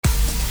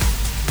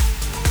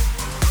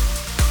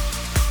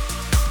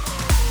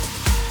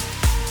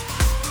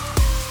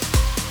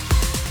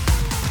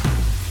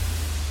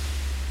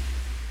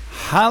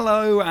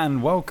Hello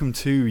and welcome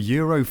to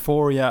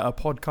Europhoria, a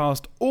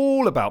podcast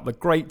all about the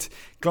great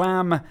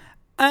glam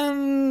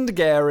and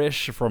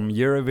garish from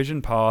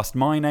Eurovision past.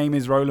 My name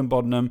is Roland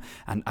Bodnam,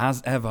 and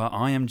as ever,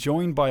 I am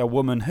joined by a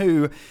woman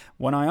who,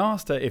 when I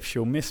asked her if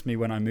she'll miss me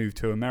when I move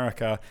to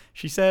America,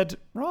 she said,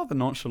 rather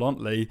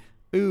nonchalantly,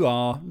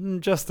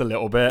 just a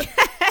little bit.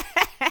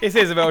 It's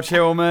Isabel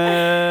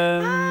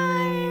Chilman.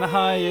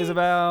 Hi,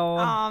 Isabel.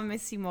 Oh, I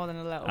miss you more than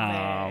a little bit.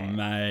 Oh,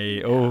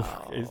 mate. No.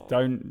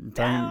 Don't.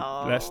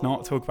 No. Let's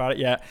not talk about it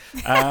yet.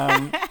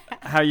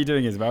 How are you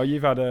doing, Isabel?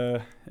 You've had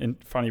a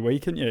funny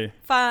week, haven't you?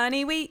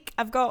 Funny week.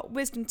 I've got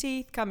wisdom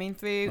teeth coming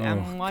through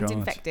and one's God.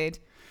 infected.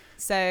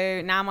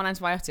 So now I'm on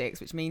antibiotics,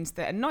 which means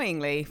that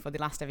annoyingly, for the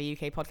last ever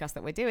UK podcast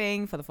that we're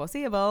doing for the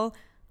foreseeable,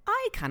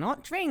 I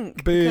cannot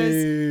drink. Boo. Because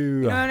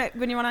you know,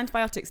 when you're on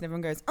antibiotics and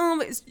everyone goes, oh,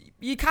 but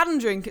you can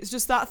drink. It's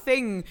just that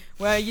thing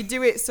where you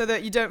do it so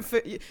that you don't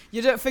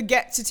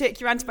forget to take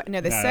your antibiotics. No,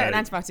 there's certain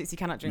antibiotics you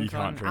cannot drink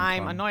on.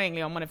 I'm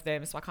annoyingly on one of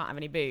them, so I can't have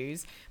any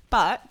booze.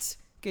 But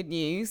good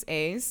news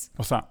is...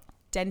 What's that?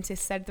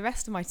 Dentist said the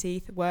rest of my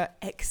teeth were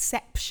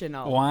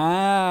exceptional.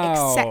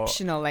 Wow.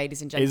 Exceptional,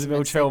 ladies and gentlemen.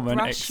 Isabel Chilman,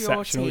 brush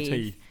exceptional your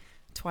teeth.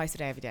 Twice a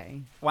day, every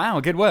day. Wow,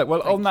 good work.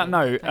 Well, Thank on that you.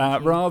 note,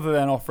 Thank you. rather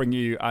than offering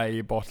you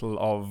a bottle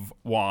of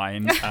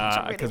wine,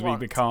 because really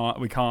we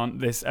can't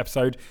this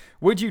episode,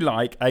 would you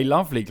like a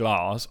lovely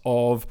glass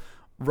of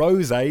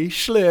Rosé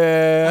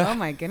Schlür? Oh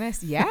my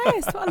goodness,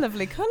 yes. What a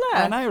lovely colour.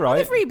 I know, right? Well,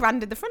 they've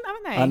rebranded the front,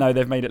 haven't they? I know,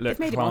 they've made it look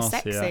They've made it more classier.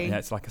 sexy. Yeah,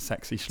 it's like a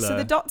sexy Schlür. So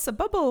the dots are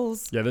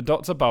bubbles. Yeah, the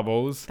dots are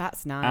bubbles.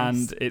 That's nice.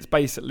 And it's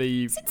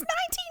basically... Since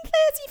 1935.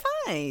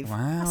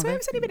 Wow, I swear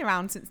it's only been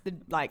around since the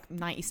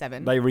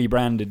 97. They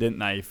rebranded, didn't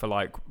they, for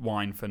like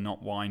wine for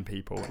not wine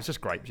people. It's just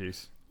grape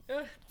juice.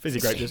 Fizzy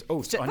grape juice.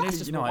 Oh, I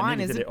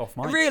nearly did it off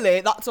mic. Really?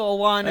 That's all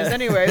wine is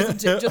anyway,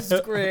 isn't it? Just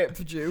grape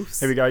juice.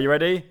 Here we go. You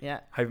ready? Yeah.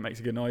 Hope it makes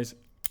a good noise.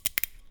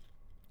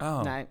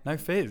 Oh, no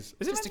fizz.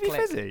 Is it Just meant to be a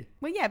clip. fizzy?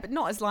 Well, yeah, but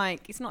it's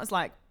not as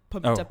like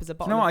pumped Oh. up as a You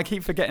bottle. know what? I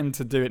keep forgetting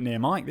to do it near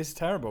mic. This is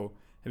terrible.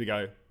 Here we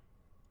go.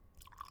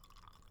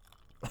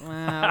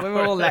 Wow,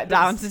 we're all let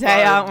down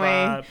today, aren't we?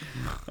 Bad.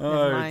 Never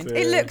Oh, mind. dear.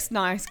 It looks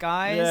nice,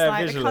 guys. Yeah,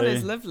 like visually. the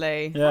colour's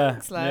lovely. Yeah.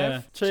 Thanks, love.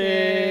 Yeah.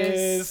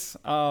 Cheers.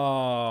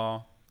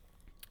 Oh.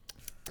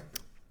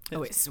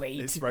 Oh, it's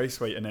sweet. It's very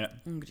sweet, isn't it?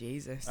 Oh,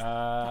 Jesus.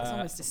 That's Uh,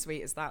 almost as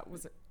sweet as that.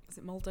 Was it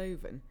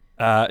Moldovan?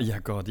 yeah,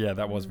 God, yeah,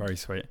 that was very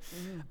sweet.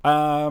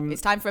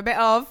 It's time for a bit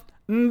of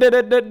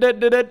Eurovision.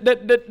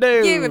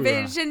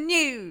 Eurovision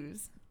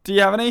news. Do you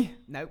have any?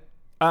 Nope.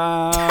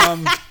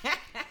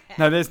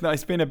 No, there's not.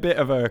 It's been a bit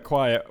of a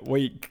quiet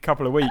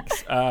couple of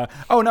weeks.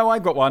 Oh no,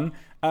 I've got one.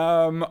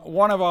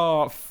 One of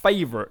our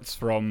favourites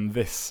from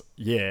this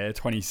year,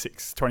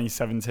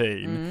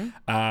 2017,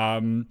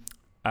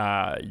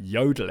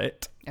 Yodel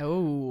It,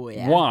 Oh,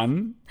 yeah.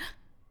 won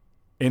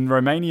in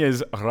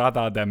Romania's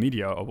Rada de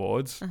Media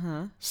Awards,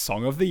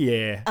 Song of the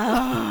Year.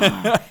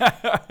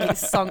 It is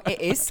Song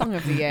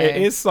of the Year. It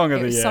is Song of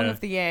the It was Year. Song of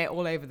the Year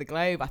all over the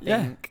globe, I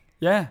think.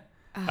 Yeah.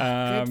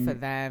 Good for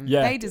them.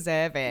 yeah. They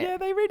deserve it. Yeah,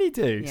 they really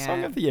do. Yeah.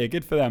 Song of the Year,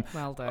 good for them.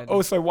 Well done.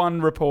 Also,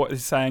 one report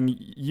is saying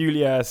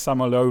Yulia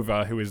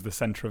Samolova, who was the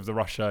centre of the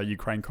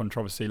Russia-Ukraine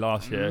controversy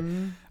last year,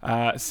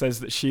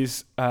 says that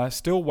she's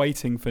still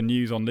waiting for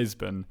news on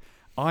Lisbon.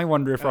 I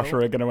wonder if Russia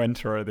are going to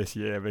enter her this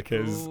year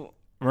because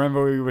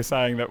remember we were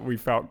saying that we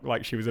felt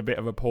like she was a bit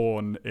of a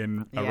pawn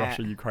in a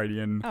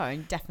Russia-Ukrainian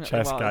definitely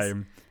chess was.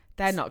 game.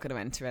 They're not going to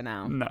enter her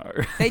now. No.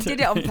 They did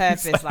it on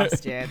purpose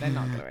last year. They're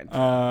not going to enter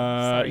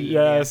her. Sorry,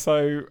 yeah, Yulia.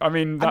 so, I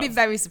mean... I'd be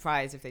very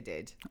surprised if they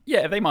did.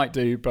 Yeah, they might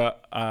do,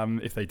 but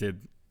if they did,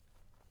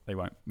 they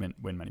won't win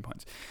many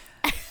points.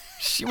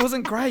 She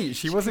wasn't great.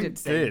 She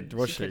wasn't good,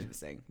 was she? Couldn't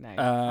sing. No,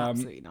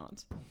 absolutely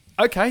not.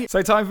 Okay,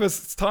 so time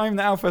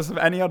now for some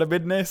any other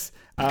business.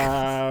 We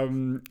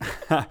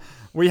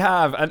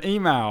have a new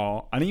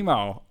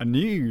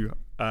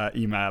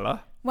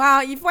emailer.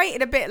 Wow, you've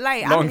waited a bit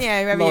late, haven't you?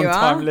 Wherever you are.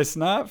 Long-time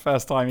listener,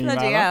 first-time emailer.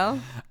 Bloody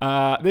hell.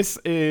 This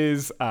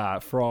is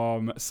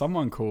from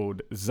someone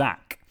called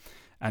Zach.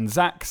 And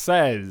Zach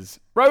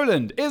says,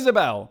 Roland,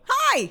 Isabel.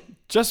 Hi.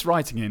 Just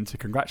writing in to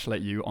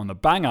congratulate you on the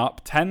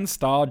bang-up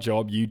 10-star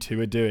job you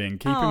two are doing,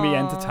 keeping me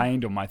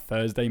entertained on my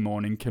Thursday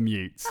morning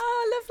commutes.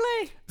 Oh,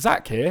 lovely.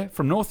 Zach here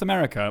from North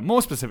America,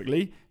 more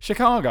specifically,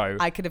 Chicago.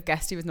 I could have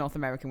guessed he was North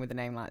American with a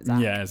name like Zach.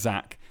 Yeah,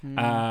 Zach.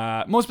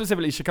 More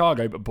specifically,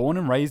 Chicago, but born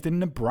and raised in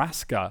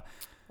Nebraska.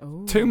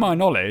 Ooh. To my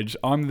knowledge,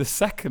 I'm the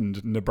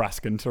second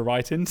Nebraskan to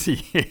write into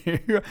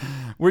you,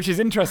 which is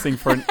interesting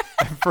for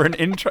an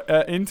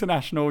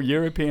international,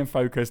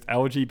 European-focused,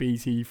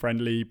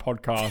 LGBT-friendly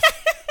podcast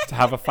to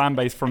have a fan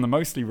base from the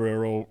mostly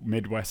rural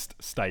Midwest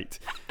state.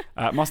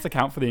 Must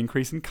account for the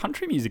increase in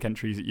country music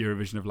entries at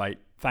Eurovision of late.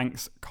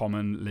 Thanks,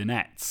 Common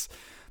Linettes.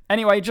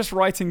 Anyway, just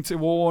writing to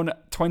warn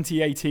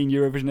 2018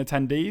 Eurovision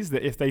attendees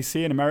that if they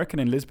see an American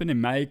in Lisbon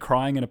in May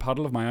crying in a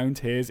puddle of my own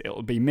tears,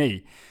 it'll be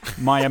me.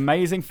 My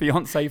amazing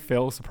fiancé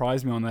Phil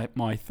surprised me on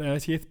my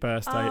 30th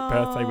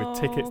birthday with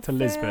tickets to Phil.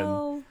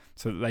 Lisbon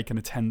so that they can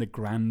attend the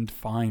grand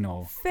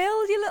final.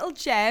 Phil, you little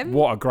gem.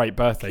 What a great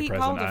birthday Keep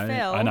present, hold of eh?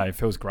 Phil. I know,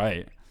 Phil's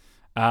great.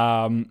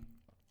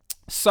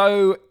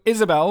 So,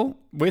 Isabel,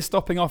 we're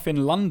stopping off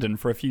in London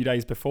for a few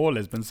days before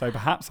Lisbon, so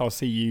perhaps I'll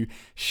see you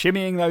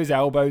shimmying those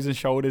elbows and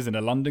shoulders in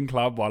a London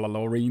club while a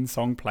Loreen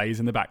song plays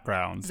in the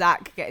background.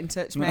 Zach, get in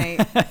touch,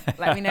 mate.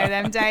 Let me know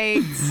them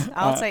dates.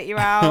 I'll take you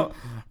out.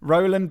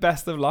 Roland,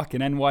 best of luck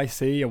in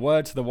NYC. A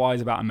word to the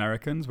wise about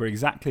Americans. We're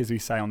exactly as we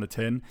say on the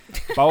tin.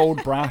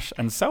 Bold, brash,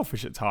 and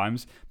selfish at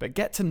times, but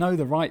get to know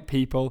the right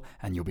people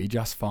and you'll be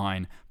just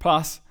fine.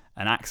 Plus,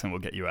 an accent will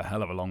get you a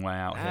hell of a long way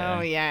out here. Oh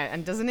yeah,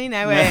 and doesn't he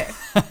know it?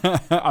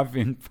 I've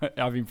been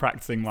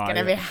practicing my. He's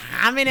gonna be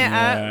hamming it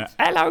up.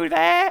 Hello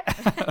there.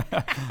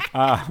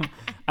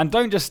 And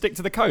don't just stick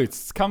to the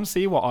coasts. Come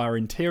see what our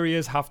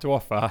interiors have to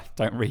offer.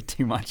 Don't read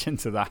too much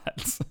into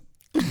that.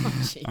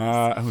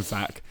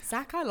 Zach.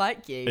 Zach, I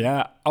like you.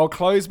 Yeah, I'll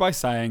close by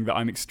saying that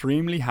I'm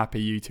extremely happy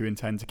you two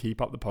intend to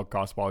keep up the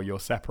podcast while you're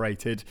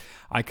separated.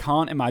 I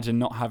can't imagine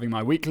not having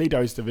my weekly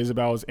dose of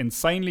Isabel's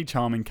insanely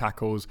charming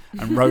cackles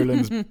and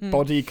Roland's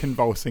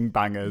body-convulsing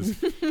bangers.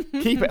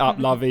 Keep it up,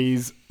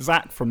 lovies.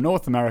 Zach from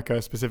North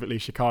America, specifically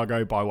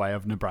Chicago, by way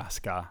of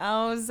Nebraska.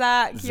 Oh,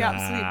 Zach, you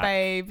absolute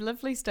babe.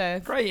 Lovely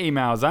stuff. Great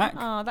email, Zach.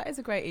 Oh, that is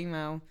a great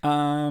email.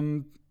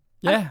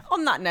 Yeah. And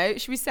on that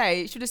note,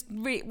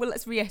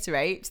 let's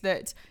reiterate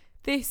that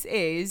this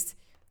is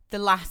the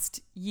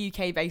last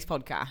UK-based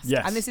podcast.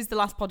 Yes. And this is the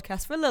last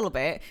podcast for a little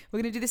bit.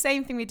 We're going to do the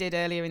same thing we did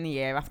earlier in the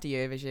year after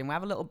Eurovision. We'll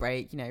have a little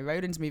break.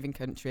 Roland's moving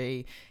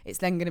country. It's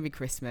then going to be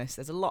Christmas.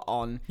 There's a lot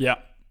on. Yeah.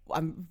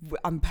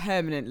 I'm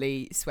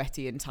permanently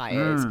sweaty and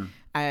tired,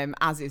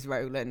 as is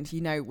Roland.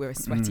 We're a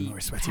sweaty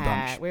pair.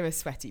 Bunch. We're a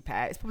sweaty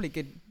pair. It's probably a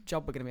good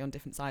job we're going to be on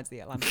different sides of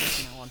the Atlantic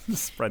from now on.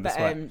 Spread the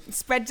sweat.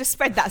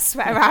 Spread that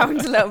sweat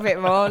around a little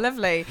bit more.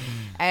 Lovely.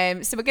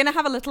 So we're going to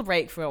have a little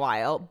break for a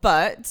while,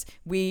 but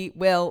we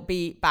will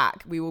be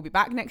back. We will be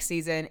back next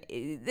season.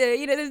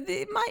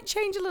 It might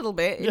change a little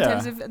bit in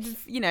terms of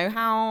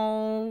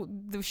how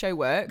the show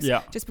works.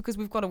 Yeah. Just because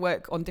we've got to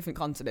work on different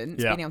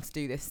continents, being able to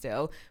do this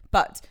still,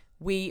 but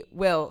we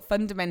will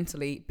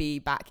fundamentally be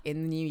back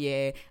in the new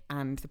year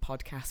and the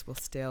podcast will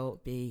still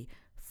be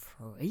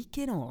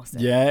freaking awesome.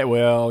 Yeah, it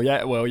will. Yeah,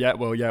 it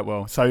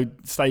will. So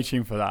stay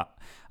tuned for that.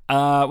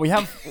 We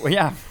have.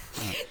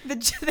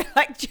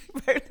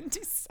 Roland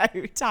is so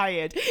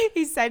tired.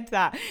 He said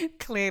that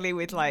clearly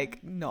with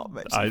not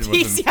much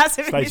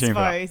enthusiasm in his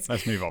voice.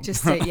 Let's move on.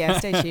 Just stay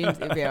tuned.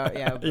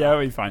 It'll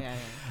be fine.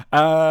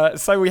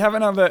 So we have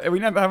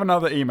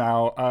another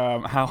email.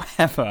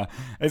 However,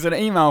 it's an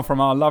email from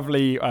our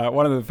lovely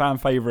one of the fan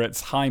favorites,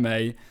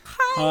 Jaime.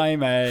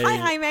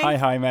 Hi,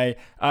 Jaime.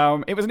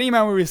 It was an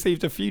email we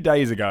received a few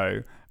days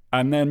ago.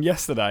 And then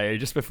yesterday,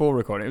 just before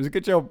recording, it was a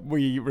good job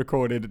we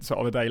recorded sort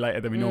of a day later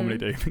than we normally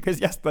do,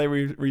 because yesterday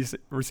we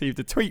received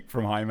a tweet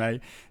from Jaime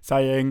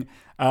saying,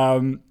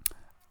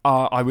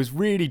 I was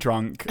really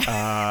drunk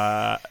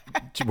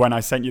when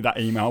I sent you that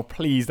email.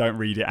 Please don't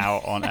read it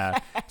out on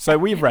air. So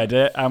we've read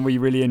it and we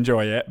really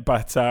enjoy it,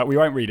 but we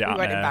won't read it out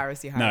on air. We won't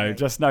embarrass you, Jaime. No,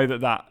 just know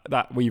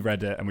that we've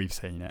read it and we've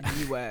seen it.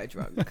 You were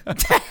drunk.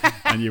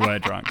 And you were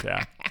drunk,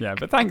 yeah. Yeah,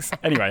 but thanks.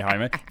 Anyway,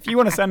 Jaime, if you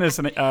want to send us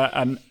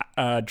a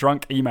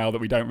drunk email that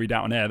we don't read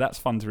out on air, that's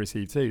fun to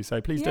receive too. So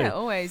please do. Yeah,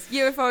 always.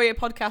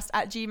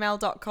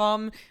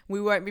 EuphoriaPodcast@gmail.com.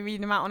 We won't be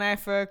reading them out on air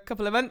for a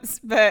couple of months,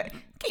 but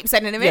keep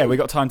sending them in. Yeah, we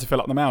got time to fill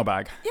up the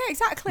mailbag. Yeah,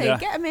 exactly. Yeah.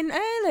 Get them in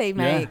early,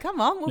 mate. Yeah.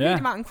 Come on. We'll read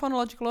them out in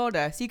chronological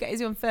order. So you get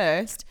yours on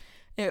first.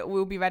 It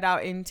will be read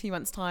out in 2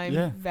 months'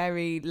 time,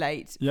 very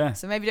late. Yeah.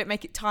 So maybe don't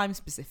make it time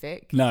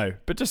specific. No,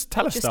 but just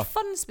tell us stuff. Just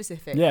fun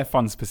specific. Yeah,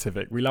 fun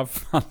specific. We love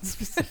fun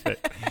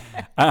specific.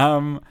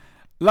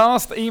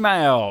 Last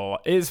email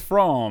is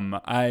from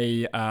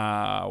a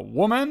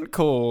woman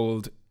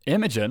called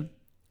Imogen.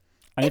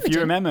 And if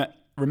you remember,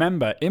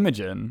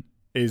 Imogen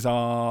is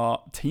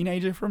our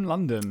teenager from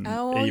London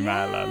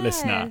emailer,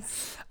 listener.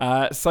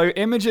 So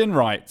Imogen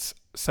writes,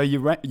 so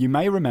you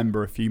may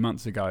remember a few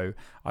months ago,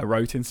 I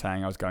wrote in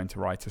saying I was going to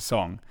write a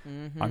song.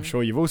 Mm-hmm. I'm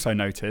sure you've also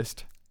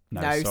noticed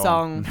no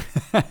song.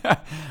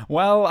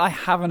 Well, I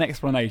have an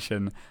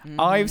explanation. Mm-hmm.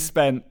 I've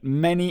spent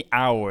many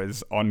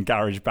hours on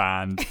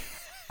GarageBand,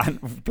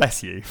 and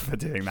bless you for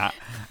doing that,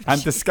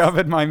 and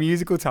discovered my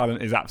musical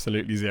talent is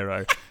absolutely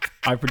zero.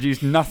 I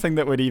produced nothing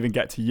that would even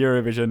get to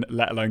Eurovision,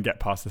 let alone get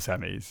past the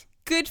semis.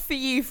 Good for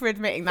you for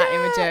admitting that,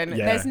 Imogen.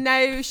 Yeah. There's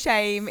no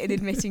shame in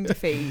admitting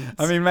defeat.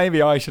 I mean,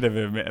 maybe I should have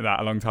admitted that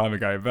a long time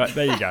ago, but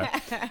there you go.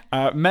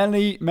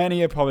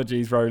 Many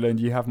apologies, Roland.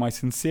 You have my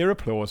sincere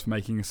applause for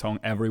making a song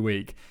every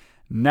week.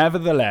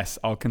 Nevertheless,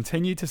 I'll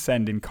continue to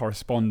send in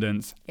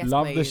correspondence. Yes,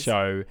 love please. The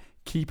show.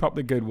 Keep up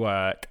the good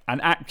work. And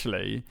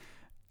actually,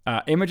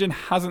 Imogen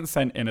hasn't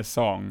sent in a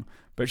song,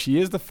 but she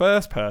is the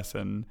first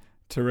person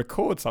to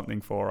record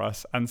something for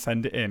us and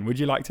send it in. Would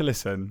you like to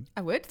listen?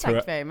 I would, thank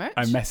you very much.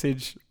 A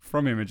message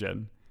from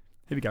Imogen.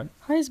 Here we go.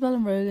 Hi Isabel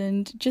and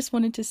Roland. Just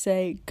wanted to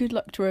say good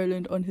luck to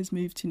Roland on his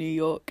move to New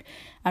York.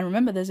 And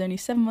remember, there's only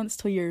 7 months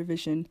till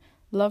Eurovision.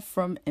 Love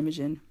from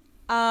Imogen.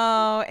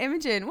 Oh,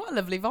 Imogen, what a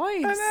lovely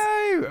voice.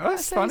 I know.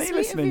 That's funny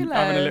listening,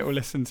 having a little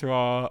listen to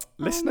our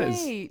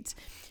listeners. Mate.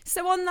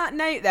 So on that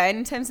note then,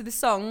 in terms of the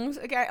songs,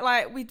 again,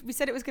 like we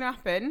said it was going to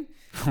happen.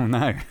 Oh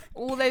no.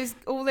 All those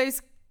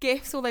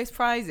gifts, all those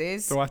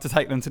prizes. Do I have to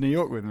take them to New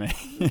York with me?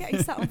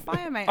 Getting set on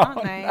fire, mate,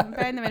 aren't they? I'm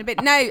burning them in a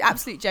bit. No,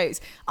 absolute jokes.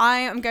 I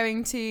am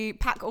going to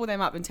pack all them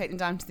up and take them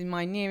down to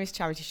my nearest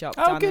charity shop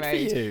down the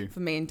road for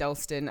me in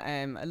Dalston.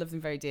 I love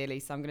them very dearly,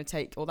 so I'm going to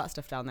take all that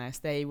stuff down there. So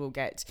they will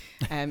get.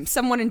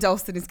 Someone in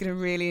Dalston is going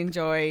to really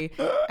enjoy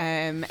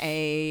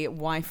a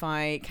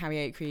Wi-Fi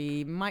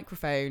karaoke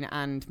microphone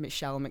and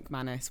Michelle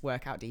McManus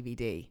workout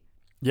DVD.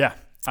 Yeah,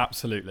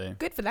 absolutely.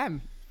 Good for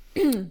them. I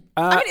mean,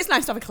 it's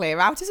nice to have a clear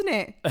out, isn't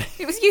it?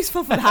 It was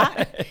useful for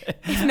that,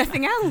 if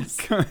nothing else.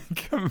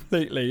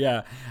 Completely,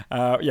 yeah.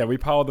 We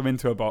piled them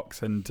into a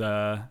box and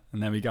there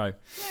we go.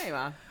 There you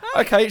are.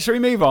 Okay, shall we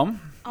move on?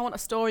 I want a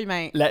story,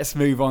 mate. Let's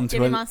move on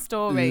to a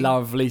story.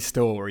 Lovely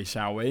story,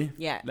 shall we?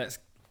 Yeah.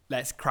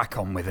 Let's crack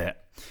on with it.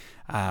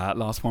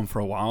 Last one for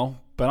a while,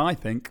 but I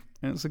think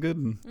it's a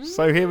good one.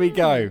 So here we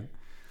go.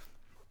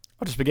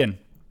 I'll just begin.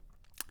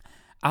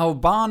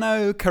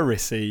 Albano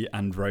Carisi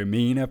and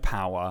Romina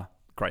Power,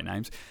 great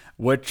names,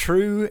 were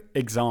true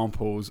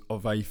examples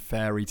of a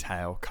fairy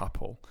tale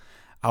couple.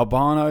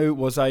 Albano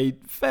was a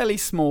fairly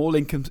small,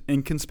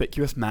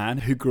 inconspicuous man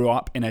who grew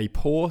up in a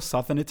poor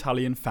southern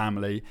Italian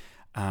family.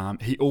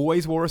 He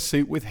always wore a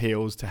suit with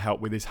heels to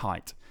help with his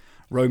height.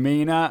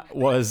 Romina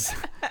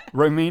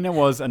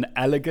was an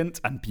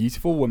elegant and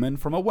beautiful woman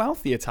from a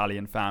wealthy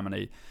Italian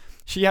family.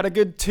 She had a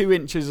good 2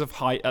 inches of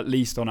height at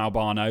least on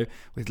Albano,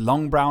 with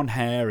long brown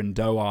hair and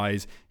doe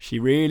eyes. She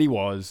really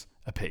was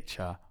a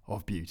picture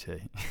of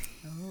beauty.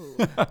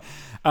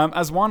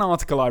 As one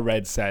article I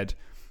read said,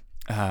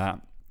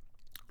 that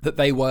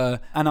they were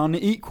an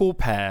unequal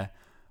pair.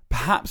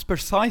 Perhaps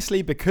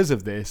precisely because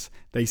of this,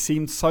 they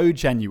seemed so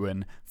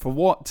genuine. For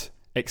what,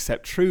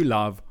 except true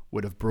love,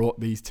 would have brought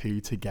these two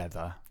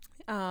together?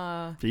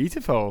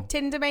 Beautiful.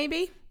 Tinder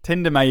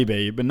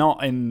maybe, but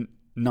not in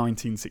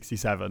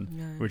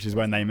 1967, which is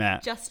when they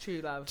met. Just true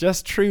love.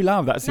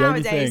 That's the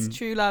only thing. Nowadays,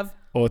 true love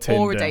or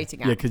Tinder. Or a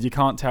dating app. Yeah, because you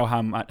can't tell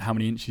how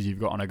many inches you've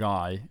got on a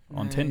guy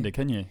on Tinder,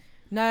 can you?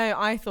 No,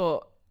 I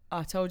thought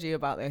I told you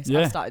about this.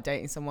 Yeah. I started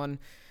dating someone,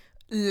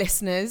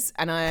 listeners,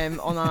 and I'm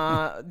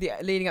on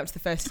leading up to the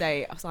first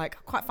date. I was like, I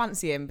quite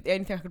fancy him, but the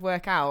only thing I could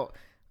work out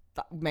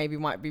that maybe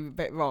might be a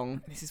bit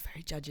wrong. This is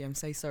very judgy. I'm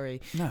so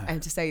sorry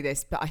to say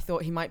this, but I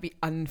thought he might be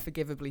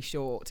unforgivably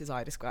short, as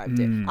I described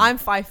it. I'm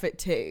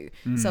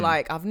 5'2", so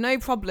like I've no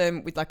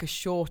problem with like a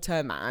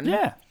shorter man.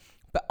 Yeah,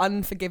 but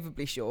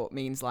unforgivably short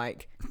means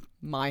like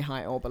my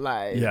height or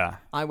below. Yeah,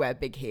 I wear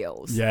big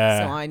heels. Yeah,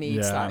 so I need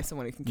like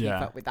someone who can keep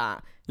up with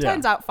that. Yeah.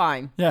 Turns out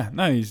fine. Yeah,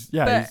 no,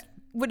 But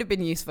would have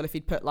been useful if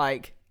he'd put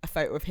like a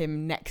photo of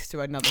him next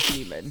to another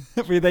human.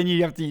 But then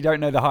you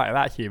don't know the height of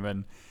that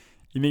human.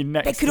 You need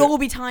next. They could all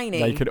be tiny.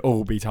 They could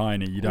all be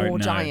tiny. You don't know. Or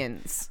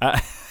giants.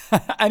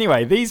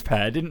 Anyway, these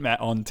pair didn't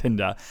met on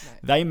Tinder. No.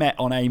 They met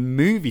on a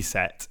movie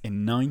set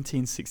in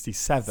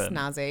 1967.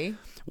 Snazzy.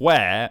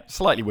 Where,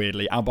 slightly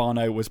weirdly,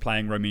 Albano was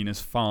playing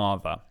Romina's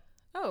father.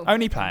 Oh.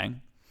 Only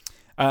playing.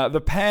 The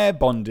pair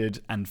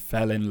bonded and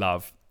fell in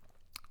love.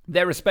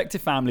 Their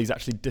respective families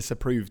actually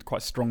disapproved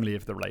quite strongly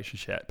of the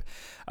relationship.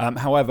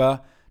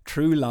 However,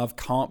 true love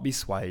can't be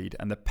swayed,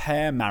 and the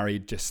pair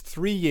married just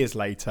 3 years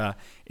later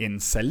in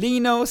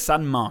Celino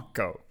San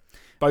Marco.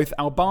 Both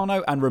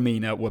Albano and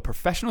Romina were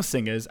professional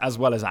singers as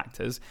well as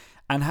actors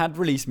and had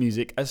released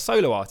music as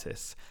solo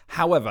artists.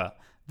 However,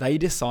 they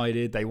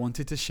decided they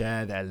wanted to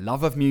share their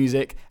love of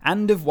music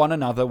and of one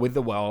another with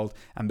the world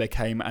and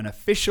became an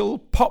official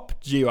pop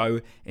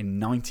duo in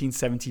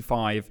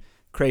 1975,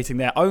 creating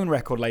their own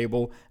record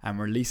label and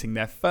releasing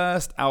their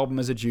first album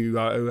as a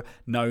duo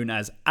known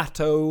as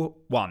Atto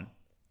 1.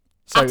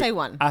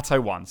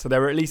 Atto 1. So they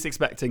were at least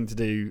expecting to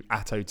do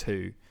Atto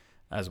 2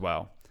 as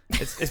well.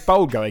 It's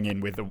bold going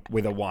in with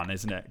a 1,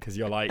 isn't it? Because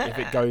you're like, if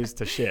it goes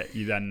to shit,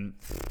 you then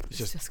it's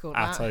just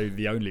Atto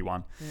the only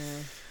one. Yeah.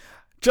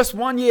 Just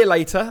 1 year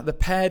later, the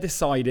pair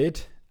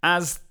decided,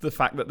 as the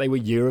fact that they were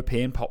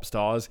European pop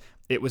stars,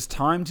 it was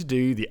time to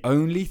do the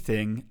only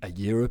thing a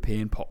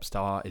European pop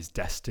star is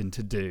destined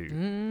to do.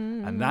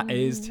 And that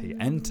is to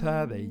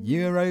enter the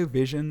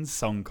Eurovision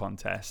Song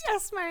Contest.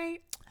 Yes,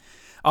 mate.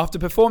 After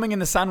performing in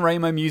the San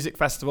Remo Music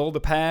Festival,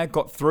 the pair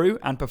got through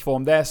and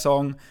performed their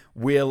song,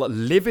 We'll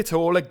Live It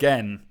All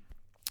Again,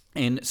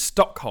 in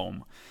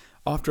Stockholm.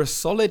 After a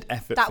solid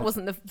effort... That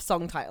wasn't the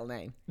song title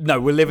name. No,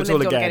 We'll Live It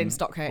All Again in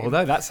Stockholm.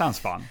 Although that sounds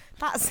fun.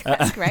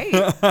 That's great.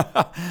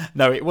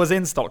 No, it was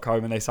in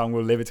Stockholm and they sang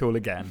We'll Live It All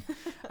Again.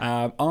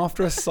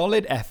 After a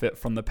solid effort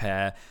from the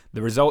pair,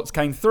 the results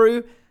came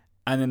through,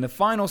 and in the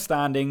final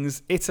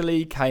standings,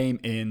 Italy came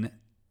in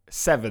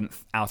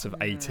 7th out of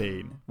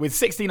 18 with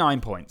 69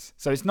 points.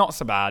 So it's not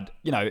so bad.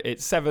 You know,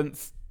 it's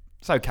 7th.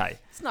 It's okay.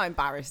 It's not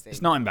embarrassing.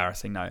 It's not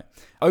embarrassing, no.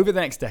 Over the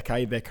next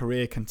decade, their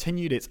career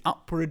continued its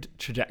upward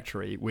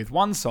trajectory with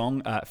one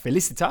song,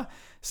 Felicita,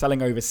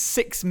 selling over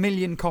 6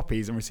 million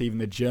copies and receiving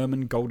the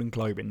German Golden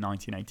Globe in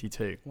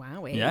 1982.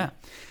 Wow. Yeah.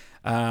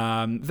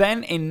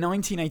 Then in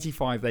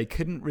 1985, they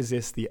couldn't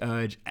resist the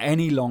urge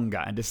any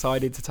longer and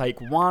decided to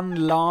take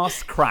one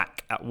last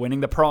crack at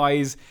winning the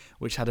prize,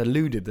 which had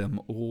eluded them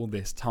all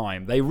this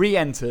time. They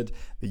re-entered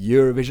the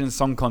Eurovision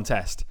Song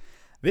Contest,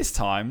 this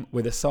time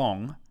with a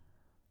song,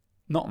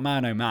 not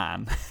Man Oh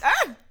Man,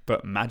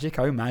 but Magic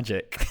Oh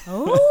Magic.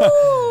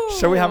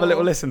 Shall we have a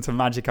little listen to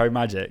Magic Oh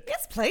Magic?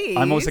 Yes, please.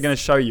 I'm also going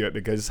to show you it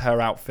because her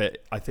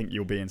outfit, I think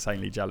you'll be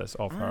insanely jealous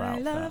of her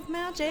outfit. I love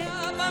magic.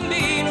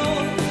 Bambino,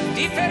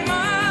 ti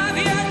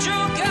fermavi a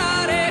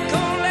giocare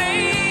con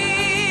lei.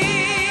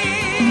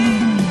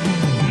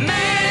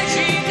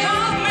 Magic,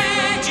 oh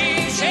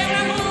magic, c'è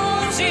una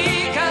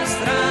musica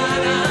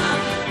strana.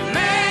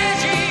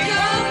 Magic,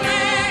 oh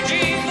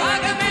magic,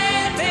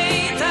 vagamente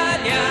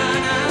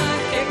italiana,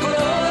 che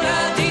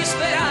colora di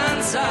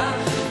speranza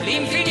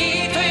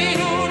l'infinito in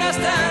una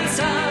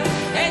stanza,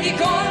 e di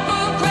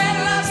colpo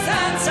quella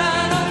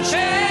stanza non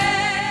c'è.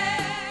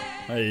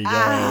 There you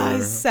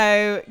go.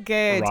 So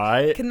good.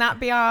 Right? Can that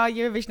be our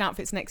Eurovision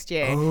outfits next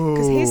year?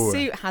 Because his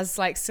suit has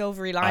like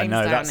silvery lines I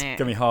know, down that's it. going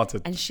to be hard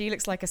to... And she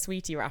looks like a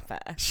sweetie rapper.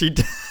 She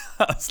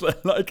does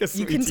look like a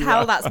sweetie. You can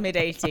tell rapper. that's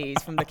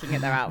mid-80s from looking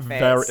at their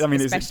outfits.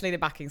 Especially the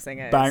backing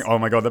singers. Oh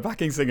my God, the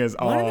backing singers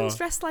are... One of them's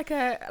dressed like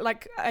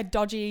a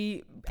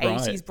dodgy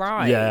 80s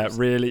bride. Yeah,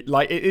 really.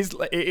 Like it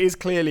is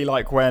clearly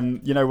like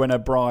when a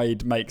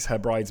bride makes her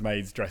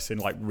bridesmaids dress in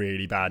like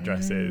really bad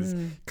dresses.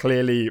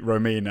 Clearly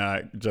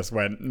Romina just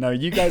went, no,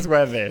 you guys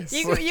wear this.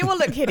 You will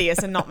look hideous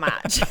and not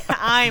match.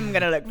 I'm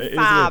going to look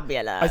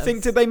fabulous. I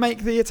think, did they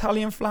make the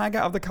Italian flag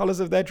out of the colours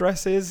of their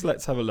dresses?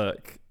 Let's have a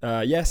look.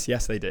 Yes,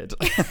 they did.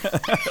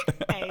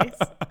 Nice.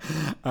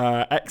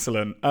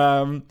 Excellent.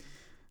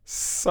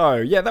 So,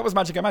 yeah, that was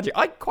Magic Oh Magic.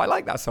 I quite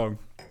like that song.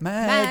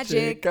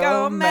 Magic,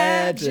 oh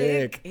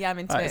magic. Yeah, I'm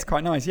into it. It's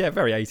quite nice. Yeah,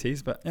 very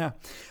 80s, but yeah.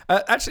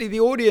 Actually, the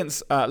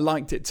audience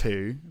liked it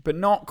too, but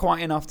not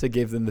quite enough to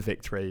give them the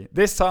victory.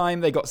 This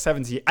time, they got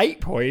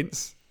 78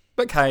 points,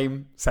 but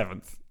came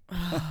 7th.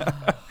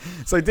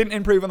 So it didn't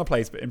improve on the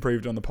place, but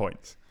improved on the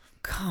points.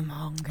 Come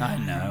on,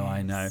 guys.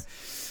 I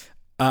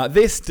know.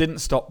 This didn't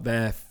stop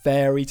their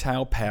fairy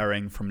tale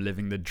pairing from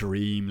living the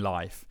dream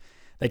life.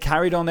 They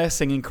carried on their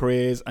singing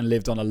careers and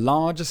lived on a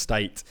large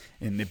estate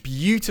in the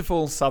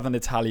beautiful southern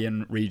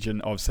Italian region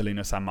of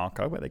Salino San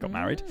Marco, where they got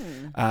married.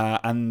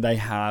 And they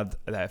had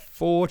their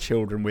 4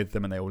 children with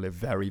them, and they all lived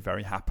very,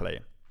 very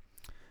happily.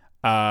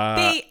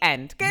 The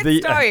end.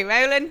 Good story,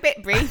 Roland.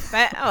 Bit brief,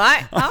 but all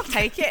right, I'll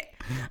take it.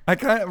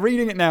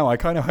 Reading it now, I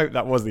kind of hope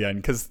that was the end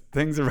because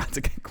things are about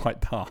to get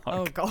quite dark.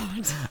 Oh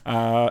God!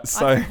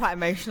 So I've been quite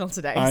emotional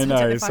today. I know. I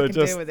don't know if I can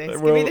deal with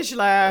this. Give me the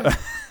schlur.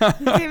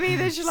 Give me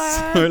the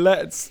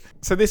schlur.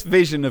 So this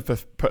vision of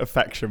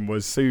perfection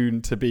was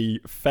soon to be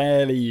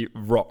fairly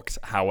rocked.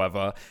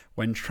 However,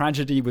 when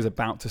tragedy was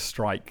about to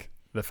strike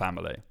the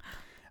family,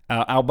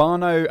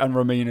 Albano and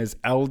Romina's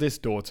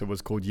eldest daughter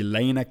was called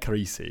Yelena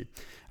Carisi.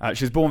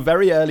 She was born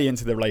very early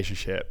into the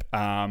relationship,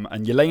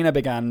 and Yelena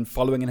began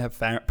following in her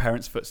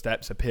parents'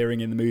 footsteps, appearing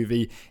in the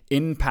movie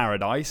In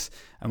Paradise,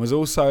 and was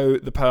also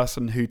the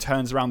person who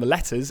turns around the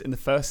letters in the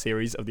first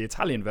series of the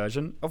Italian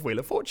version of Wheel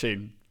of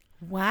Fortune.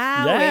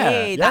 Wow,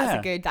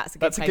 that's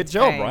a good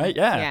job, right?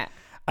 Yeah.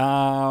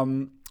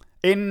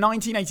 In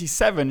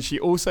 1987, she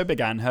also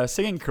began her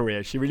singing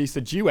career. She released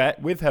a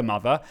duet with her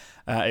mother.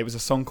 It was a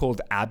song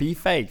called Abbey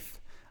Faith.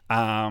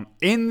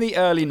 In the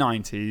early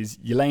 90s,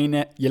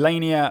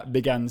 Yelena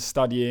began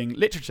studying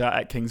literature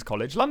at King's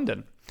College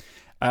London.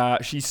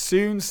 She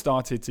soon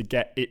started to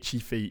get itchy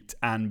feet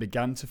and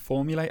began to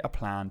formulate a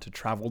plan to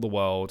travel the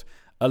world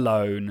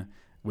alone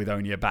with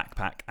only a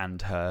backpack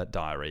and her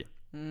diary.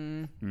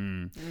 Yelena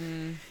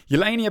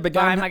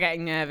began... Why am I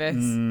getting nervous?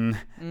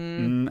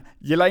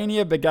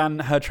 Yelena began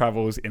her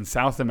travels in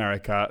South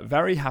America,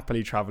 very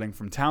happily travelling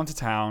from town to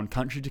town,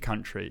 country to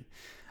country.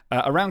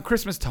 Around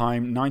Christmas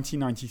time,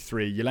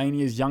 1993,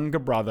 Yelena's younger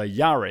brother,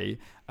 Yari,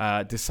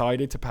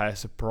 decided to pay a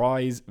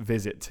surprise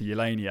visit to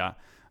Yelena,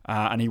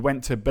 and he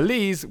went to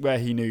Belize, where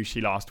he knew she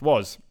last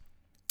was.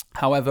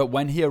 However,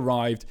 when he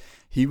arrived,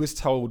 he was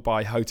told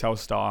by hotel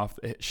staff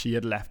that she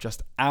had left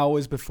just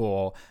hours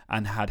before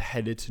and had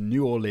headed to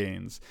New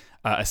Orleans,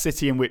 a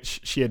city in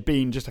which she had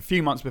been just a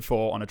few months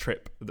before on a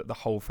trip that the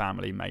whole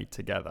family made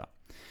together.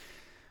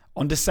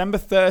 On December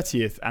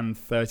 30th and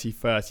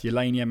 31st,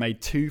 Yelena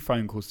made 2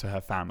 phone calls to her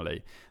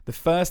family. The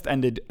first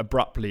ended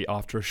abruptly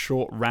after a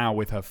short row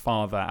with her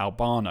father,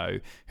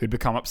 Albano, who'd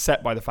become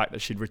upset by the fact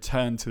that she'd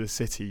returned to the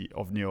city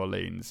of New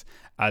Orleans,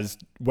 as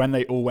when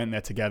they all went there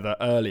together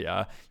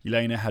earlier,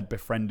 Yelena had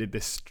befriended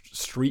this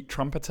street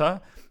trumpeter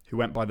who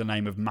went by the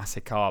name of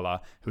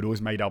Masicala, who'd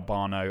always made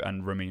Albano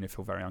and Romina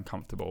feel very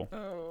uncomfortable.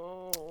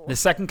 The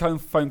second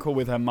phone call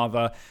with her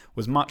mother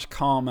was much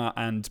calmer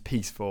and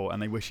peaceful,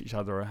 and they wished each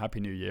other a happy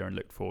new year and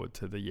looked forward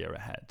to the year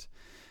ahead.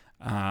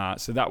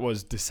 So that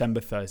was December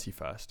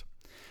 31st.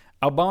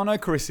 Albano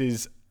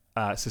Carisi's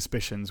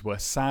suspicions were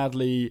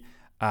sadly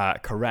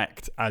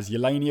correct, as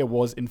Yelena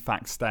was in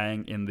fact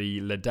staying in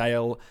the Le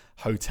Dale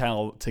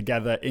Hotel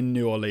together in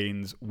New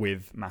Orleans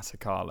with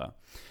Masicala.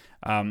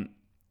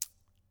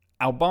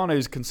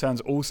 Albano's concerns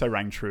also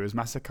rang true, as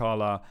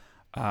Masakala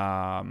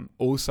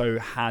also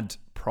had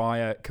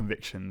prior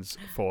convictions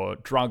for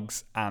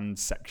drugs and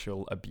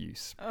sexual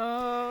abuse.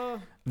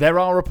 There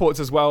are reports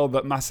as well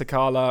that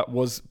Masakala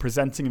was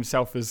presenting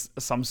himself as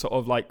some sort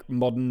of like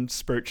modern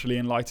spiritually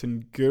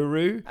enlightened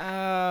guru.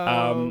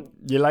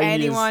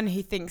 Anyone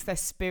who thinks they're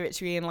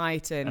spiritually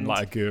enlightened and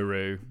like a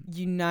guru,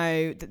 you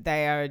know that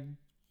they are a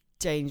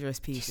dangerous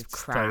piece of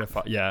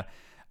crap. Yeah.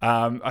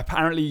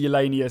 Apparently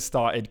Yelenia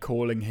started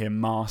calling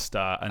him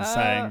master and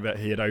saying that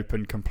he had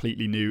opened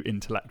completely new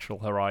intellectual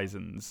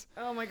horizons.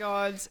 Oh my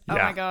god. Yeah. Oh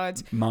my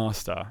god.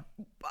 Master.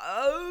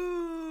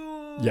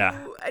 Oh.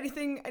 Yeah.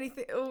 Anything.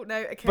 Oh no.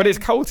 Okay. But it's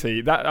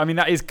culty.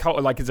 That is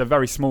cult. Like, it's a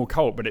very small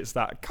cult, but it's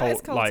that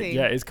cult. Like,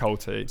 yeah, it is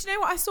culty. Do you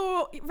know what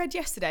I read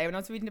yesterday when I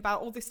was reading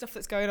about all this stuff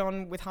that's going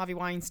on with Harvey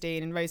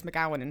Weinstein and Rose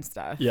McGowan and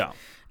stuff? Yeah.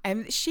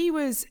 She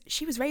was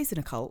raised in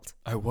a cult.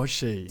 Oh, was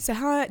she? So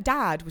her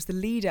dad was the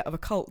leader of a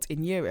cult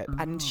in Europe,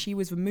 and she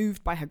was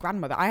removed by her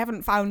grandmother. I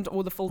haven't found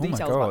all the full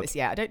details about this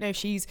yet. I don't know if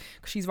she's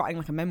writing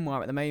like a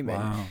memoir at the moment.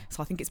 Wow.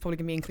 So I think it's probably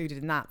going to be included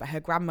in that. But her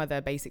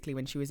grandmother, basically,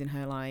 when she was in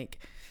her like,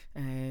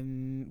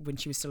 when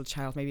she was still a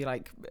child, maybe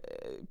like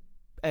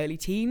early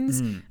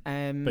teens,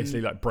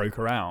 basically like broke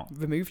her out,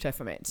 removed her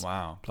from it.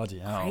 Wow, bloody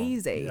hell,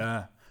 crazy.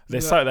 Yeah.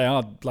 They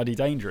are bloody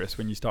dangerous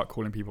when you start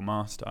calling people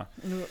master.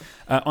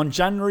 On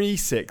January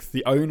 6th,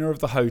 the owner of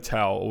the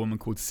hotel, a woman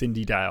called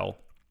Cindy Dale,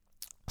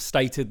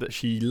 stated that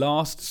she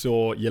last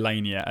saw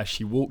Yelenia as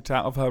she walked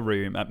out of her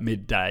room at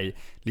midday,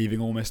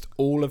 leaving almost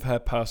all of her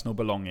personal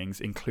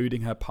belongings,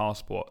 including her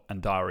passport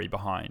and diary,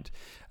 behind.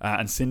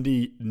 And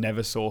Cindy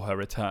never saw her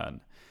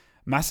return.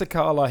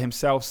 Masakala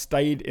himself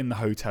stayed in the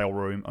hotel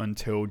room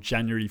until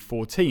January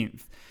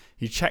 14th.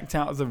 He checked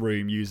out of the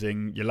room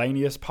using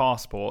Yelenia's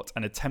passport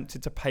and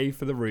attempted to pay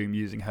for the room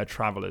using her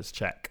traveller's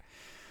check.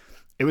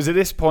 It was at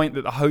this point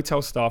that the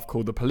hotel staff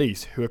called the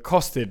police, who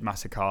accosted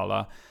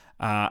Masakala,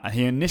 and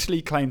he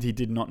initially claimed he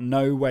did not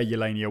know where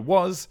Yelenia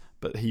was,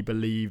 but he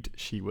believed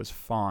she was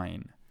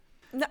fine.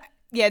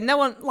 No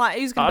one, like,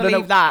 who's going to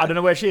believe that? I don't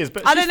know where she is,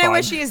 but I don't know fine.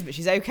 where she is, but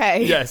she's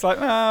okay. Yeah, it's like,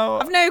 well,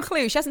 I've no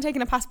clue. She hasn't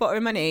taken a passport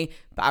or money,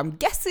 but I'm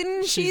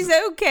guessing she's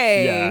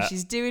okay. Yeah.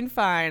 She's doing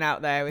fine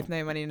out there with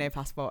no money, no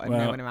passport, and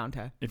no one around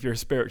her. If you're a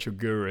spiritual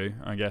guru,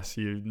 I guess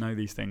you know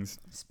these things.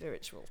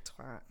 Spiritual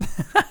twat.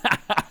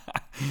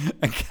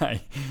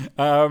 Okay.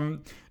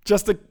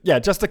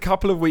 Just a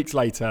couple of weeks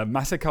later,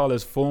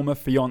 Masakala's former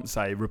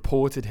fiance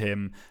reported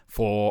him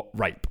for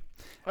rape.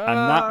 And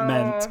that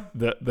meant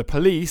that the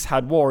police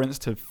had warrants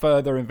to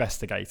further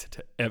investigate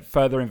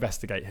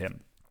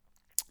him.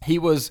 He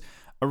was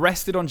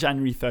arrested on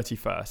January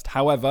 31st.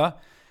 However,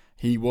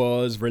 he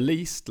was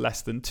released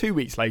less than 2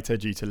 weeks later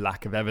due to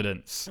lack of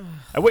evidence.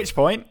 At which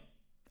point,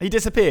 he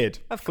disappeared,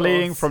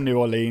 fleeing from New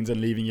Orleans and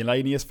leaving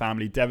Yelenia's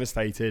family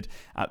devastated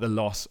at the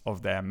loss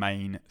of their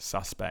main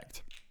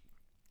suspect.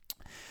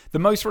 The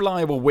most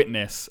reliable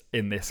witness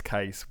in this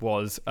case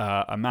was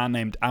a man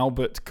named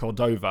Albert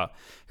Cordova,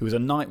 who was a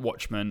night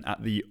watchman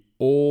at the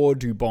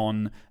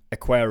Audubon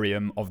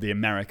Aquarium of the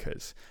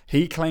Americas.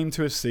 He claimed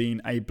to have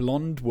seen a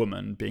blonde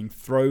woman being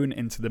thrown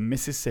into the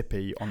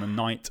Mississippi on the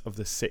night of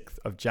the 6th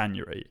of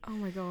January. Oh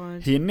my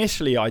God. He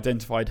initially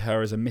identified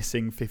her as a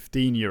missing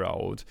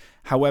 15-year-old.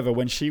 However,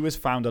 when she was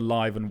found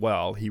alive and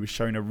well, he was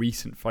shown a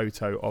recent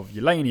photo of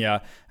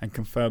Yelenia and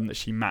confirmed that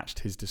she matched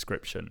his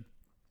description.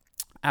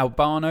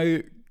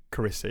 Albano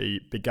Carissi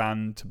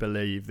began to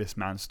believe this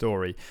man's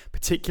story,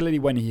 particularly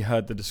when he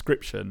heard the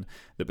description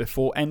that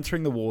before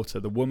entering the water,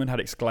 the woman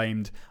had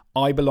exclaimed,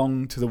 "I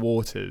belong to the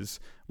waters,"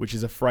 which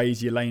is a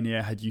phrase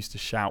Yelenia had used to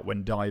shout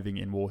when diving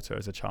in water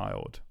as a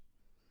child.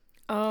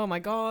 Oh my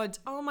God.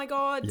 Oh my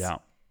God.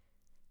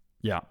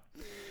 Yeah.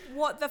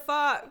 What the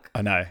fuck?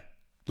 I know.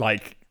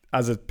 Like,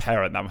 as a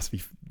parent, that must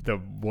be the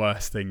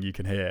worst thing you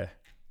can hear.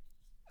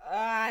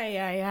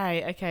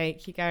 Okay,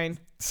 keep going.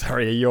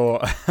 Sorry,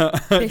 your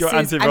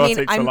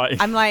antibiotics are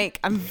like...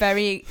 I'm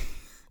very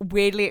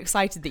weirdly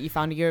excited that you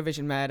found a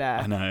Eurovision murder.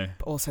 I know.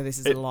 But also, this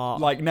is a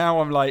lot. Like,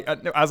 now I'm like,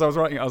 as I was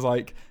writing it, I was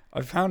like,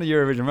 I found a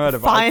Eurovision murder,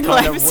 but I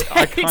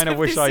kind of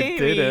wish I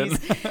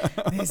didn't.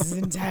 This is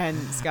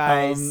intense,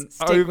 guys.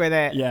 Stick with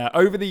it. Yeah,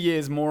 over the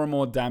years, more and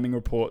more damning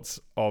reports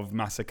of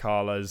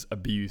Masakala's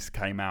abuse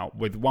came out,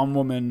 with one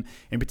woman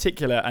in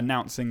particular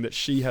announcing that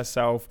she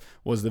herself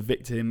was the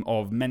victim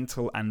of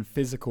mental and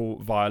physical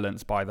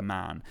violence by the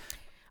man.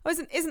 Oh,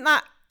 isn't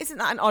that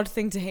an odd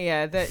thing to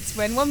hear, that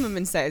when one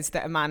woman says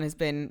that a man has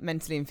been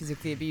mentally and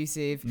physically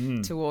abusive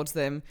towards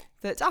them,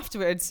 that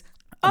afterwards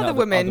other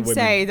women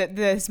say that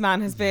this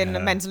man has been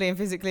mentally and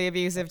physically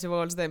abusive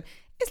towards them?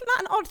 Isn't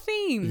that an odd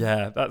theme?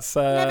 Yeah, that's...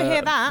 Never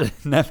hear that.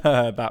 Never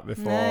heard that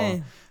before.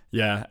 No.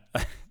 Yeah,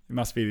 it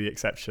must be the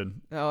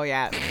exception. Oh,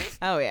 yeah.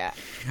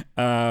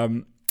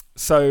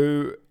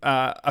 So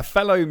a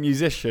fellow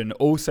musician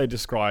also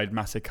described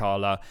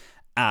Masakala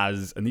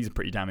as, and these are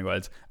pretty damning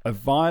words, a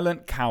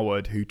violent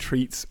coward who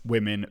treats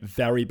women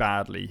very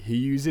badly. He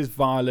uses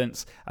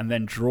violence and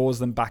then draws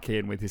them back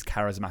in with his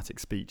charismatic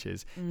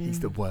speeches.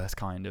 He's the worst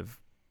kind of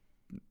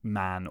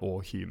man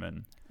or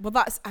human. Well,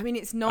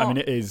 it's not. I mean,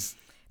 it is.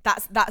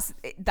 That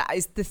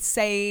is the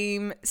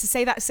same. So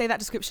say that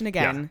description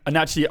again. Yeah. And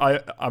actually,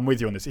 I'm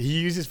with you on this. He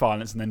uses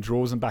violence and then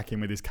draws them back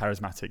in with his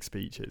charismatic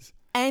speeches.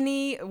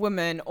 Any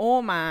woman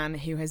or man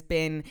who has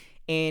been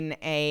in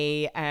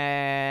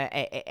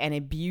an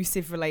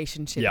abusive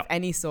relationship of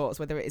any sorts,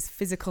 whether it is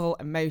physical,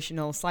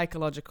 emotional,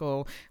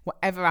 psychological,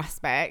 whatever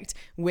aspect,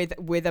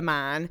 with a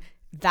man,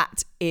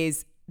 that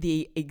is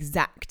the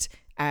exact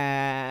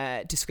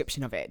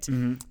description of it.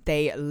 Mm-hmm.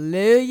 They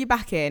lure you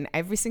back in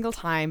every single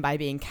time by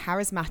being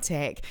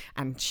charismatic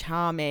and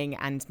charming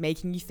and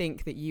making you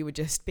think that you were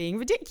just being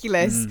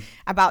ridiculous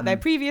about their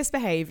previous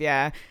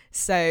behavior.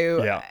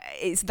 So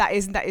that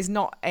is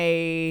not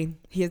a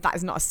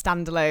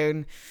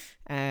standalone.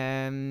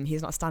 He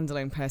is not a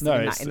standalone person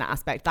in that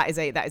aspect. That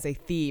is a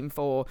theme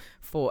for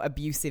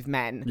abusive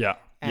men.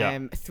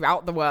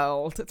 Throughout the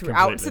world,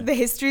 throughout the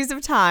histories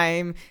of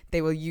time,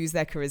 they will use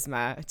their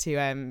charisma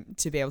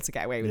to be able to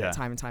get away with it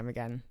time and time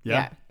again.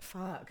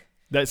 Fuck.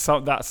 And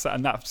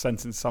that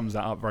sentence sums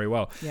that up very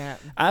well. Yeah.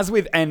 As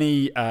with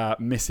any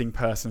missing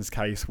persons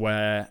case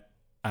where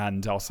a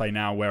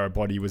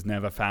body was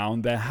never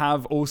found, there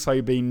have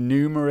also been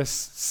numerous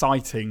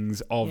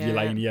sightings of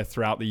Yelenia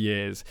throughout the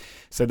years.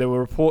 So there were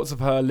reports of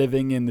her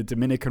living in the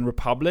Dominican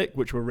Republic,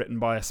 which were written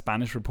by a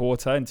Spanish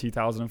reporter in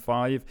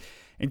 2005.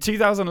 In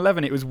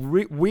 2011, it was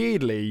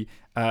weirdly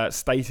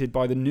stated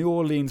by the New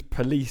Orleans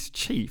police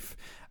chief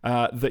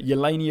that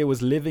Yelenia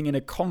was living in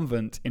a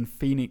convent in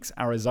Phoenix,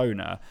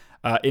 Arizona.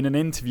 In an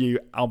interview,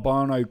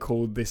 Albano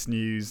called this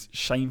news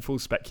shameful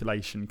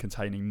speculation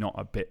containing not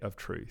a bit of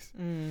truth.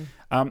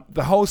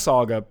 The whole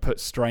saga put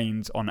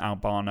strains on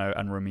Albano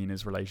and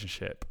Romina's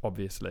relationship,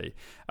 obviously.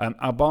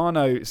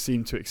 Albano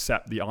seemed to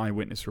accept the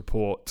eyewitness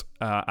report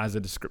as a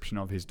description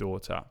of his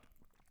daughter.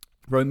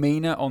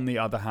 Romina, on the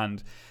other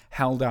hand,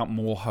 held out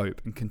more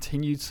hope and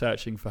continued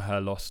searching for her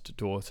lost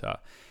daughter.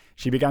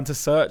 She began to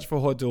search for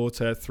her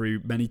daughter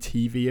through many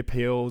TV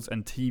appeals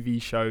and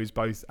TV shows,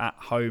 both at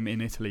home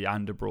in Italy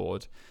and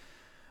abroad.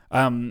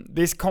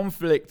 This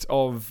conflict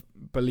of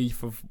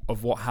belief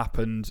of what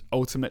happened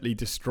ultimately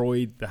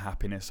destroyed the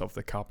happiness of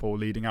the couple,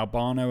 leading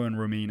Albano and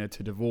Romina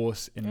to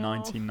divorce in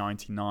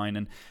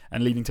 1999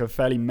 and leading to a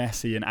fairly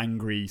messy and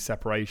angry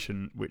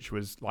separation, which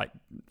was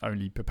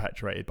only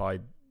perpetuated by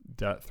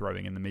dirt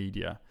throwing in the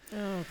media.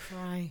 Oh,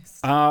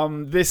 Christ.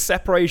 This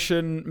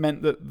separation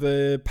meant that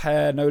the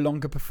pair no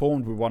longer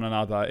performed with one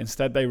another.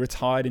 Instead, they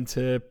retired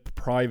into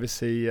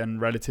privacy and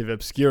relative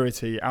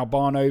obscurity.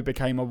 Albano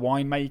became a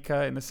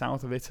winemaker in the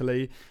south of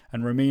Italy,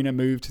 and Romina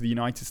moved to the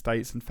United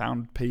States and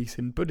found peace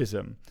in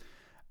Buddhism.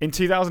 In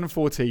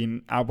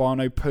 2014,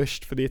 Albano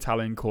pushed for the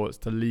Italian courts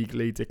to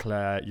legally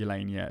declare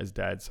Yelenia as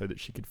dead so that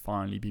she could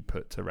finally be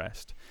put to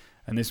rest.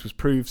 And this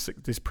proved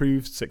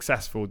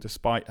successful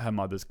despite her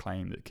mother's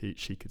claim that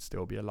she could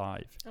still be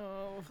alive.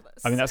 Oh,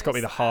 that's got to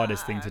be the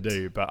hardest thing to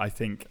do, but I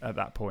think at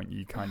that point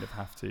you kind of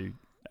have to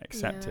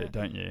accept it,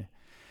 don't you?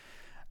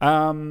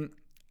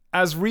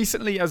 As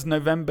recently as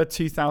November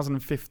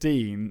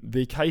 2015,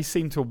 the case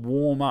seemed to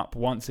warm up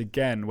once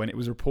again when it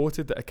was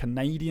reported that a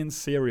Canadian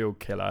serial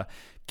killer,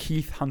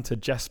 Keith Hunter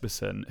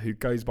Jesperson, who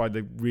goes by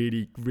the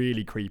really,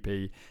 really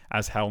creepy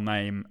as hell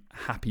name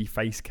Happy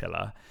Face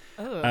Killer.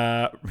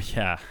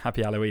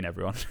 Happy Halloween,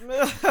 everyone.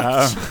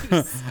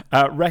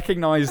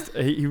 recognized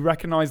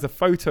the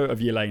photo of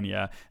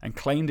Yelenia and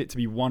claimed it to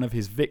be one of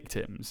his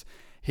victims.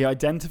 He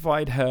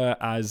identified her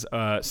as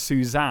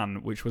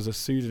Suzanne, which was a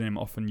pseudonym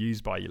often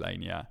used by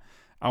Yelenia.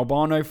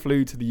 Albano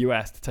flew to the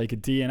US to take a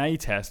DNA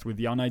test with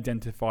the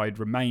unidentified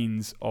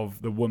remains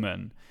of the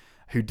woman,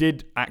 who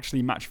did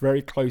actually match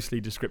very closely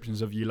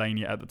descriptions of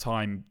Yelenia at the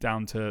time,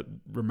 down to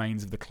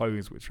remains of the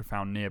clothes which were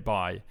found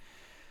nearby.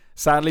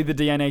 Sadly, the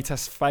DNA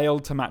test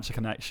failed to match a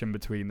connection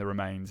between the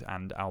remains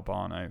and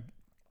Albano.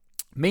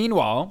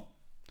 Meanwhile,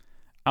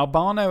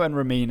 Albano and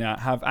Romina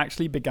have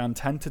actually begun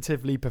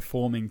tentatively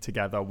performing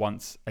together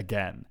once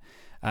again.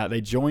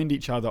 They joined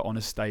each other on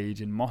a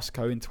stage in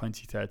Moscow in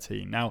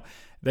 2013. Now,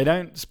 they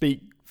don't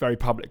speak very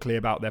publicly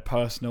about their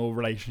personal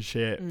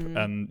relationship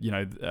and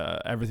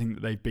everything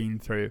that they've been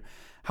through.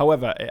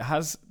 However, it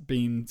has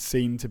been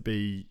seen to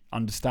be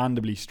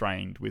understandably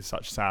strained with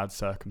such sad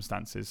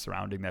circumstances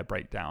surrounding their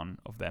breakdown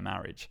of their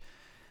marriage.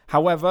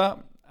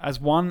 However, as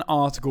one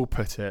article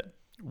put it,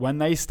 when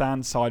they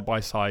stand side by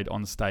side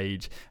on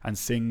stage and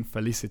sing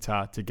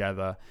Felicita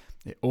together,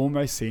 it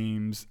almost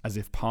seems as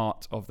if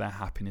part of their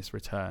happiness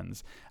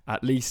returns,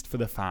 at least for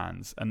the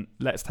fans. And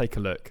let's take a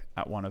look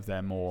at one of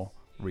their more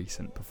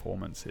recent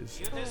performances.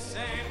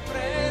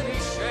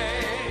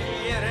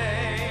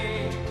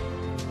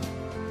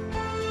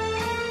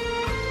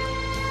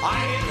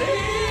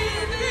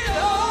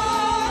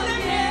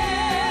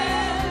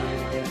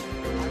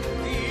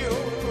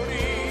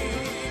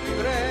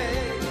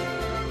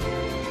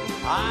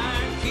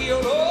 Anch'io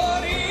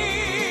lo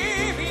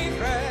rivivrei.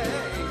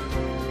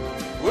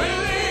 We'll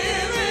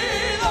live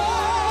it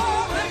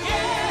over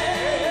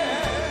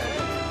again.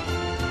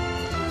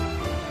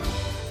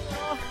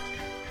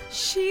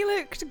 She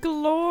looked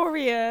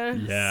glorious.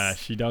 glorious. Yeah,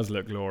 she does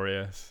look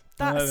glorious.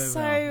 That's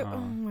oh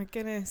my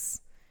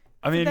goodness.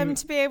 I mean, for them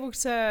to be able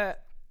to,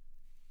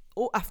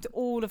 after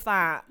all of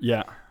that,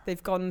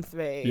 they've gone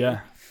through.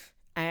 Yeah.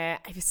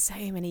 Over so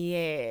many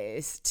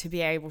years, to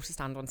be able to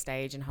stand on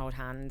stage and hold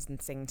hands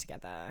and sing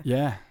together.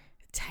 Yeah.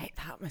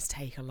 That must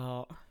take a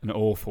lot. An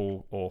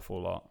awful,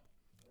 awful lot.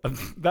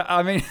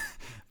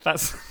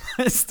 That's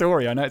my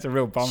story. I know it's a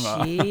real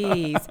bummer.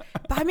 Jeez.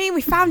 But I mean,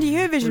 we found a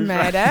Eurovision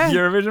murder.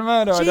 Eurovision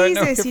murder. Jesus, I don't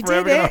know if we're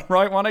ever going to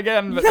write one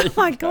again. But oh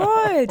my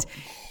God.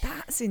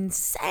 That's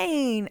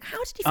insane.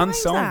 How did you find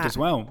Unsolved that? as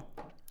well.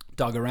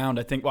 Dug around.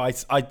 I think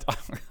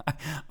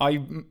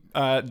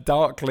I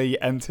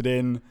darkly entered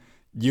in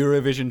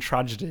Eurovision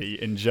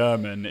tragedy in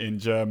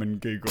German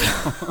Google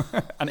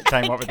and it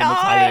came up with an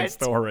Italian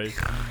story.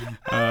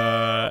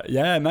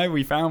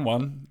 We found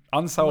one.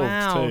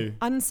 Unsolved too.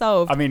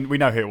 Unsolved. I mean, we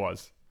know who it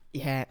was.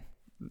 Yeah.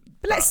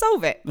 But let's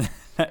solve it.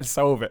 Let's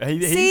solve it.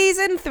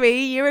 Season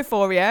 3,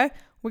 Euphoria.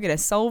 We're going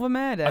to solve a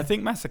murder. I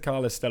think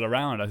Masakala's still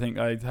around. I think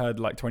I heard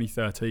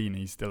 2013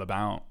 he's still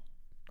about.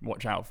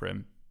 Watch out for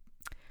him.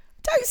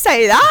 Don't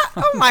say that.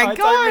 Oh my God. I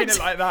don't mean it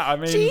like that. I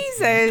mean,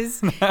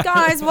 Jesus.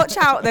 Guys, watch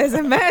out. There's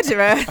a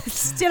murderer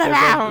still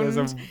around.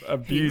 There's an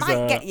abuser. He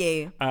might get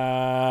you.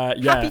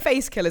 Happy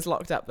Face Killer's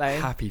locked up though.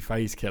 Happy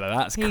Face Killer.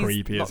 That's He's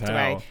creepy as hell.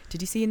 Away.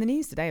 Did you see in the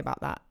news today about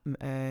that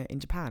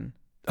in Japan?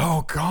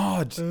 Oh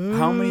God.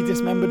 How many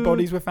dismembered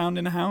bodies were found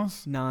in a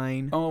house?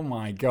 9. Oh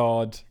my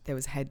God. There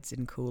was heads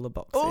in cooler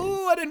boxes.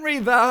 Oh, I didn't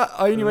read that.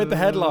 I only read the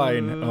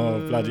headline.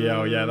 Oh, bloody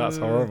hell. Yeah, that's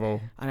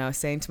horrible. And I was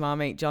saying to my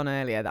mate John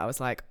earlier that I was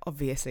like,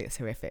 obviously it's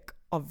horrific.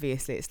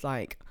 Obviously it's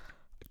like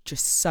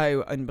just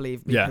so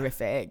unbelievably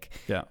horrific.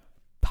 Yeah.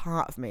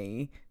 Part of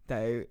me,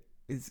 though,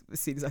 is as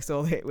soon as I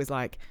saw it, was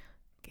like,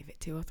 give it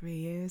 2 or 3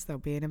 years, there'll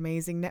be an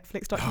amazing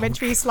Netflix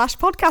documentary /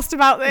 podcast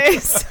about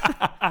this.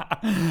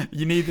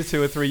 You need the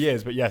 2 or 3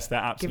 years, but yes,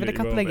 that absolutely give it a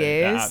couple will of be.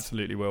 years. That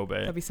absolutely will be.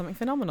 There'll be something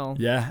phenomenal.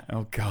 Yeah.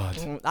 Oh God.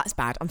 That's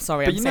bad. I'm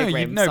sorry. But I'm so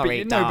grim.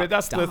 Sorry. But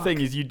that's the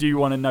thing is you do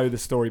want to know the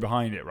story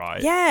behind it,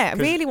 right? Yeah, I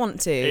really want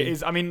to. It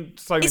is. I mean,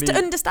 it's to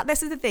understand.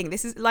 This is the thing.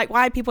 This is like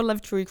why people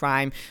love true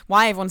crime.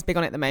 Why everyone's big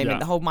on it at the moment. Yeah.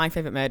 The whole My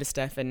Favorite Murder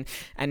stuff and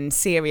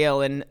Serial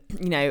and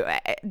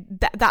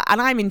that.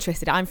 And I'm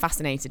interested. I'm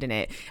fascinated in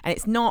it. And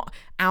it's not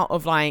out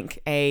of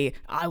like I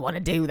want to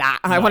do that.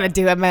 I want to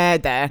do a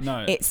murder.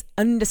 No. It's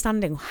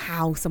understanding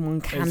how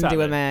someone can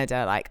do a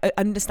murder. Like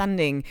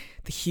understanding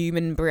the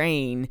human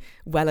brain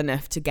well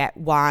enough to get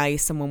why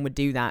someone would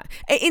do that.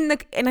 In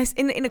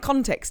a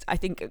context, I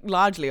think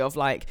largely of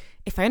like,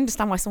 if I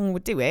understand why someone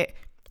would do it,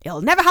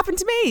 it'll never happen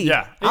to me.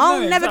 Yeah.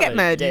 I'll never get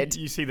murdered.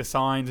 You see the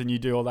signs and you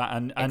do all that.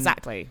 And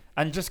exactly.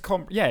 And just,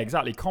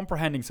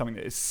 comprehending something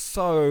that is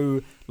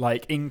so,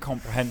 like,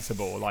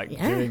 incomprehensible, like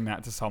doing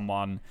that to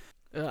someone.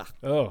 Ugh.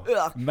 Oh,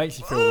 Ugh. Makes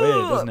you feel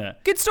weird, doesn't it?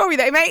 Good story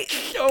though, mate.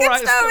 All good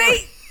right,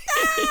 story.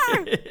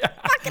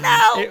 Fucking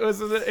hell. It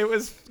was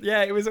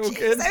all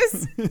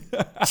Jesus. good.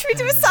 Should we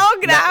do a song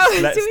now?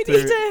 Let's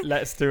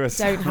do a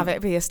song. Don't have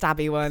it be a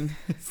stabby one.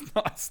 It's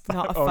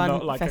not a fun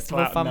not like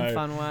festival, a clap,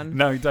 fun one.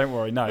 No, don't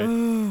worry. No,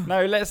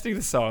 no. Let's do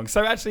the song.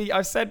 So actually,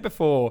 I've said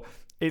before,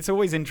 it's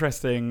always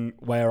interesting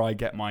where I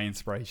get my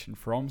inspiration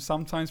from.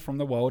 Sometimes from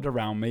the world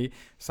around me.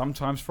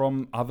 Sometimes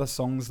from other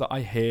songs that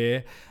I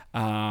hear.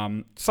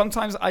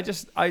 Sometimes I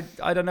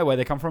don't know where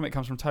they come from. It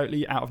comes from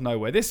totally out of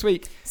nowhere. This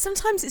week,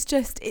 sometimes it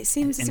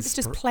seems as if it's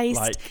just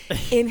placed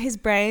in his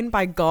brain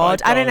by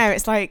God. I don't know.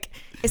 It's like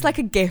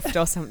a gift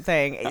or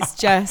something. It's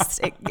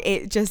just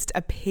it just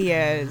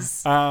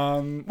appears.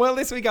 Well,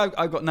 this week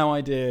I've got no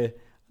idea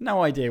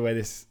where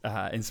this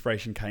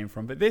inspiration came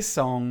from. But this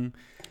song's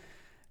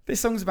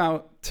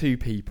about two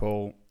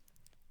people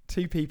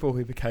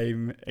who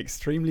became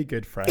extremely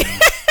good friends.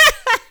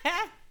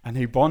 And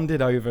who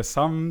bonded over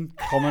some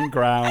common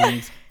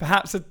ground,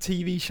 perhaps a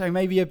TV show,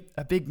 maybe a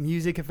big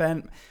music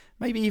event,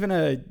 maybe even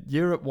a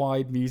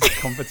Europe-wide music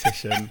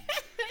competition.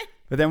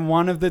 But then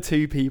one of the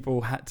two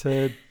people had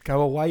to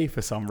go away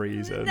for some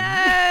reason.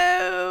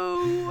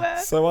 No!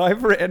 So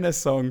I've written a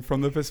song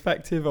from the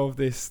perspective of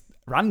this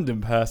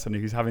random person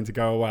who's having to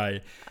go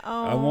away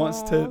and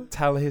wants to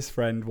tell his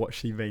friend what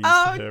she means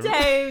to him. Oh,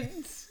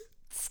 don't!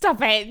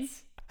 Stop it!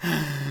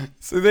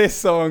 So this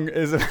song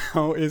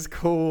is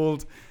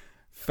called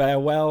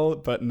Farewell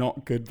But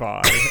Not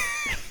Goodbye.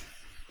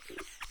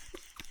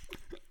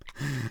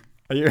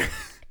 Are you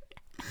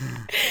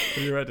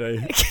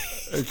ready?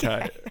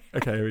 Okay,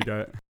 here we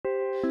go.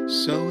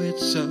 So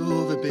it's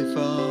over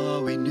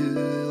before we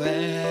knew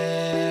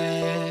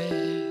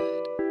it.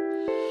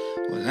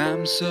 Well,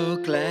 I'm so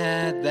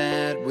glad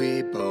that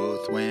we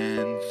both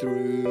went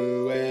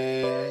through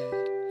it.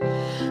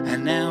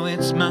 And now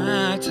it's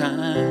my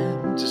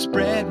time to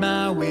spread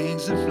my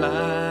wings and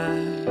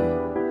fly.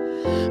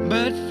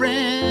 But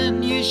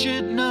friend, you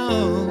should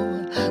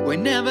know we're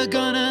never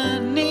gonna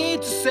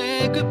need to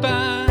say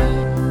goodbye.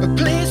 But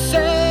please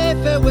say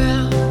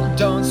farewell,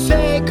 don't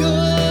say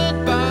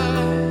goodbye.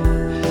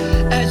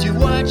 As you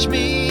watch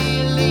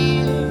me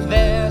leave,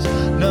 there's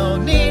no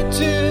need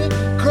to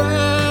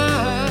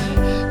cry.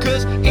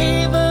 'Cause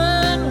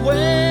even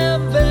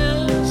when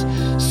there's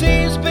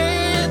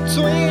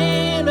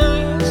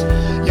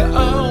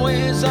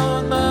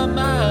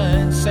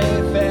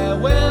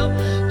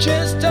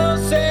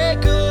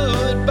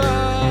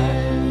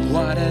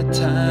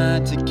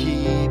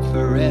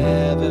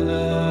forever.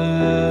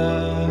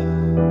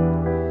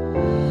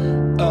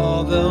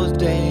 All those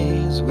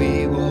days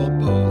we will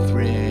both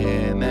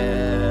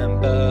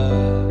remember.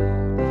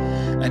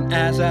 And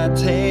as I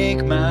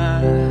take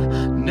my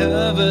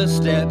nervous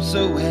steps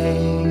away,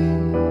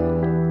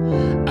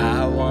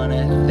 I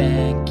wanna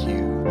thank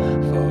you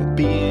for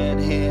being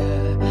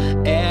here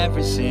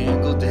every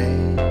single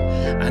day.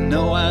 I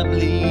know I'm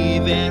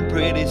leaving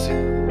pretty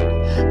soon,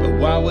 but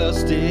while we're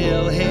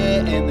still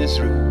here in this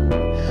room,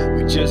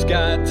 we just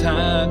got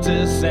time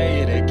to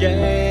say it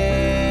again.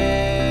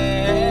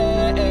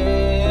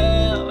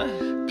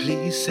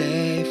 Please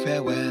say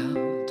farewell,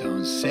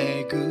 don't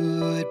say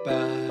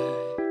goodbye.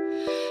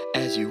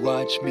 As you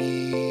watch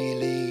me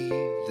leave,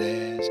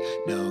 there's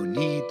no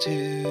need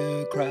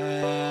to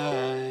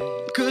cry.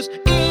 'Cause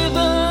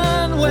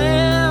even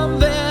when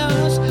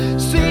there's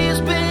seas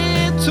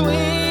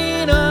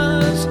between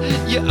us,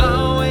 you're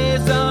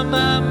always on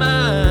my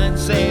mind.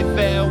 Say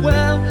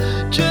farewell,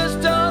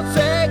 just don't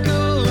say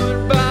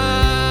goodbye.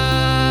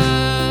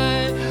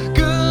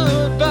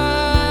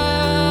 Goodbye,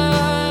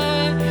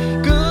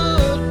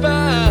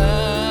 goodbye.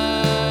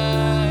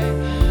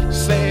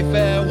 Say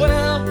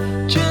farewell,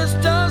 just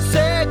don't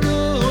say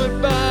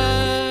goodbye.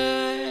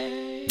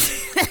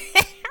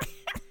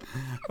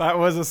 That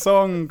was a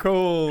song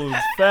called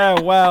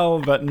Farewell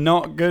But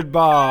Not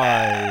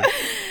Goodbye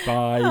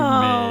by me.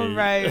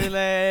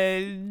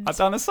 Roland. I've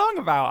done a song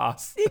about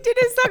us. You did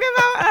a song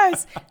about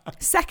us.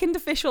 Second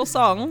official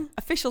song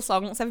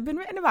that's ever been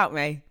written about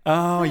me.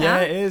 Oh, yeah,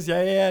 it is.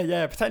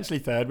 Yeah. Potentially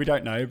third. We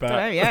don't know, but... Don't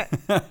know yet.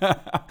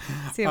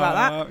 See about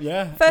that.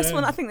 Yeah. First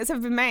one I think that's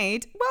ever been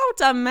made. Well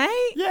done,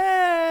 mate.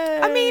 Yeah.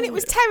 I mean, it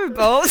was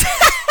terrible.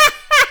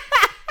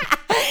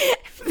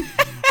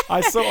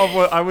 I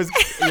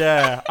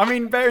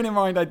mean, bearing in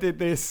mind I did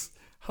this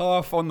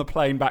half on the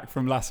plane back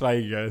from Las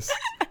Vegas,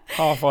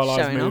 half while I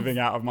was moving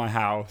out of my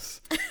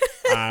house.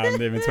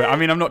 And in between. I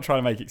mean, I'm not trying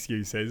to make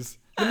excuses.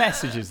 The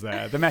message is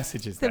there. The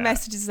message is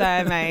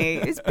there,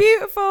 mate. It's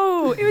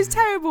beautiful. It was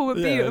terrible but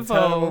beautiful.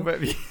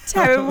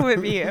 Terrible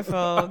but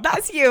beautiful.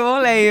 That's you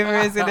all over,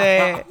 isn't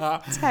it?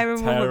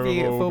 Terrible but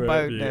beautiful,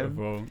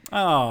 Bodenham.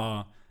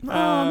 Oh,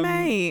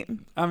 mate.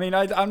 I mean,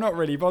 I'm not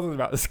really bothered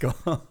about the score.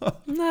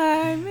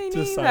 No, me neither.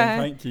 Just saying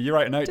thank you. You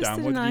wrote a note just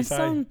down. What did you say?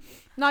 Song.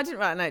 No, I didn't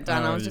write a note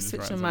down. I was just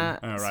switching on my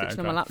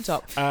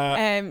laptop.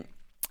 I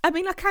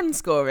mean, I can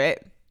score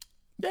it.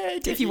 Yeah,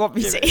 if you want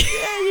me to.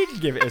 Yeah, you can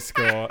give it a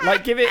score.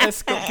 Like, give it a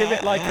score. Give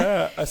it like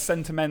a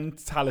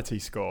sentimentality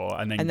score,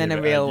 and then give a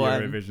it real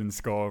Eurovision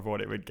score of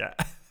what it would get.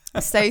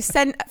 So,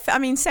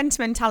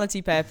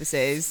 sentimentality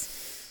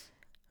purposes.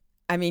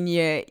 I mean,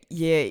 you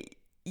hit.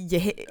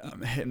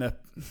 Hitting the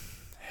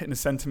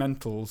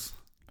sentimentals.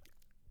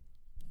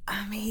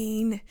 I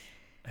mean,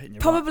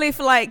 probably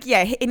for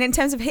in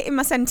terms of hitting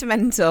my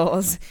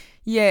sentimentals,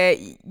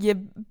 you're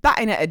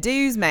batting at a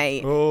do's,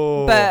 mate.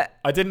 Oh, but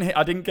I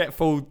didn't get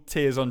full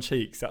tears on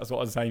cheeks. That was what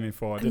I was aiming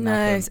for.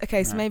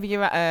 Okay, so maybe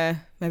you're at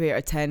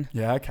a 10.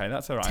 Yeah, okay,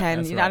 that's all right. 10.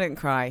 That's I right. didn't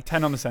cry.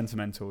 10 on the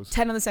sentimentals.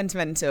 10 on the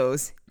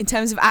sentimentals. In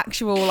terms of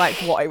actual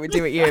what I would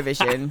do at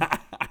Eurovision,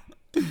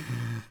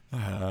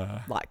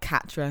 like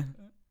Catra.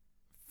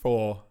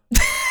 4.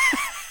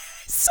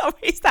 Sorry,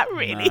 is that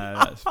really? No,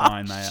 that's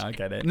fine, mate. I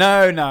get it.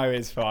 No,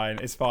 it's fine.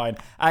 It's fine.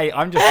 Hey,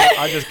 I'm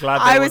just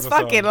glad. I was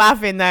fucking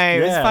laughing though.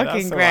 It was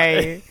fucking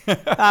great.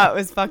 Right. That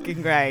was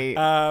fucking great.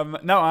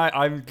 No,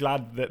 I'm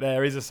glad that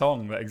there is a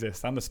song that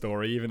exists and a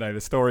story, even though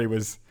the story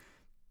was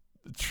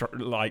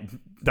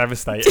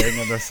devastating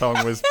and the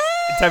song was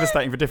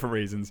devastating for different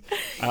reasons.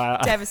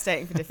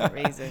 Devastating for different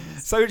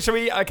reasons. So shall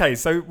we? Okay,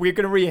 so we're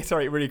going to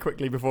reiterate really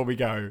quickly before we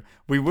go.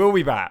 We will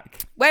be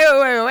back.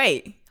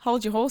 Wait.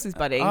 Hold your horses,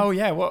 buddy. Oh,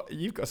 yeah. What?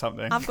 You've got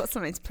something. I've got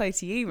something to play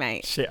to you,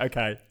 mate. Shit,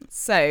 okay.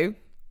 So,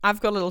 I've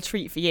got a little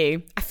treat for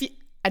you.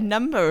 A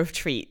number of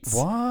treats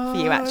for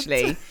you,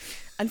 actually.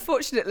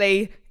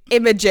 Unfortunately,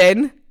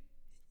 Imogen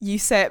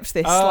usurped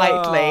this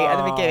slightly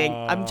at the beginning.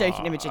 I'm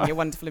joking, Imogen. You're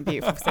wonderful and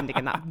beautiful for sending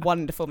in that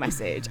wonderful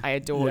message. I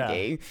adore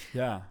you.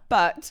 Yeah.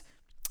 But,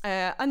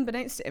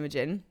 unbeknownst to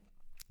Imogen,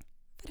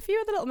 a few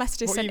other little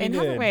messages sent in,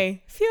 haven't we?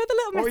 A few other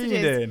little messages. What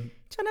are you doing? Do you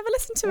want to have a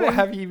listen to it? What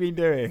have you been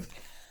doing?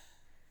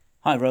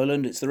 Hi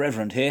Roland, it's the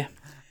Reverend here.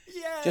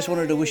 Just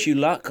wanted to wish you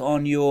luck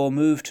on your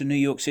move to New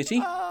York City.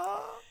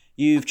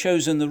 You've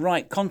chosen the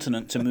right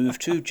continent to move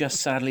to, just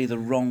sadly the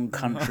wrong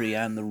country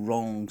and the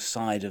wrong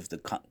side of the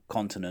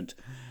continent.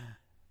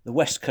 The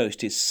West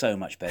Coast is so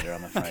much better,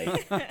 I'm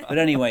afraid. But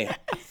anyway,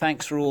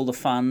 thanks for all the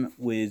fun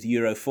with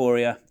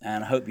Europhoria,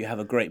 and I hope you have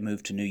a great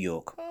move to New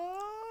York.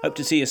 Hope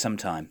to see you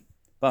sometime.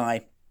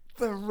 Bye.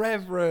 The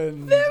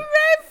Reverend.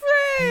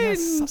 He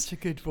has such a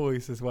good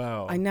voice as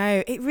well. I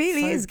know. It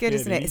really is good,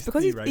 isn't it? It's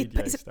because he's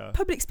a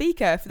public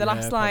speaker for the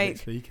last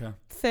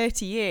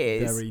 30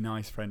 years. Very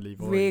nice, friendly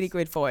voice. Really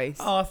good voice.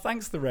 Oh,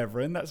 thanks, the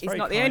Reverend. That's very He's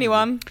not kind. the only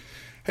one.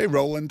 Hey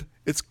Roland,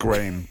 it's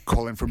Graham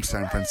calling from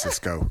San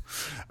Francisco.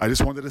 I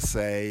just wanted to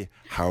say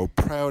how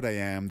proud I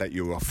am that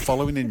you are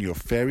following in your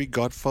fairy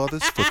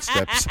godfather's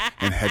footsteps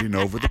and heading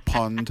over the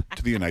pond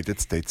to the United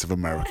States of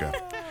America.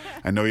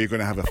 I know you're going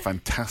to have a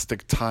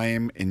fantastic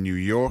time in New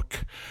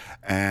York,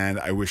 and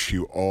I wish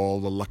you all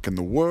the luck in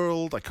the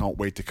world. I can't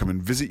wait to come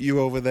and visit you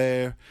over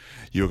there.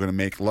 You're going to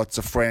make lots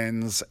of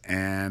friends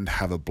and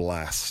have a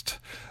blast.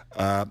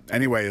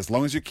 Anyway, as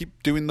long as you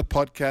keep doing the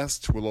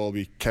podcast, we'll all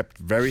be kept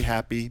very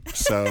happy.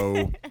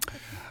 So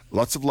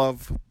lots of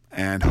love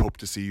and hope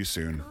to see you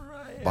soon.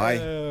 Bye.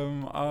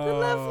 The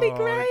lovely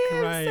Graham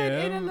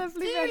sent in a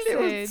lovely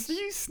message.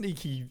 You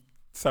sneaky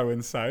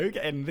so-and-so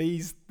getting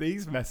these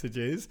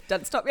messages.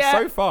 Don't stop yet.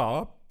 So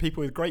far,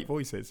 people with great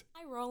voices.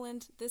 Hi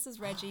Roland, this is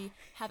Reggie.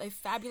 Have a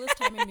fabulous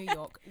time in New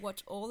York.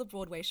 Watch all the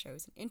Broadway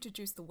shows and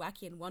introduce the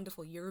wacky and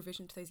wonderful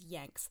Eurovision to those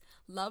Yanks.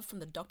 Love from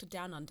the Doctor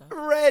Down Under.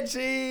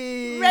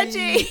 Reggie!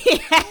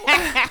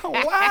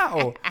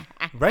 Wow!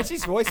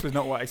 Reggie's voice was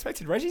not what I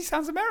expected. Reggie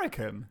sounds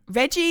American.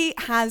 Reggie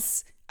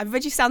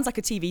sounds like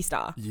a TV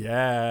star.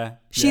 Yeah.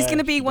 She's going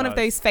to be one of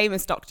those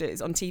famous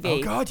doctors on TV.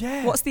 Oh, God,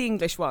 yeah. What's the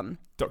English one?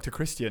 Dr.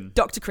 Christian.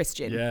 Dr.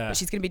 Christian. Yeah. But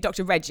she's going to be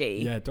Dr.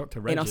 Reggie. Yeah, Dr.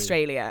 Reggie. In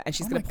Australia. And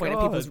she's going to point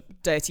at people's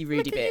dirty, rudy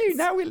Look at bits. you.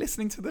 Now we're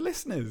listening to the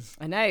listeners.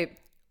 I know.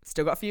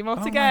 Still got a few more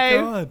to go. My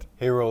God.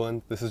 Hey,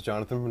 Roland. This is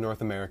Jonathan from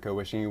North America,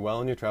 wishing you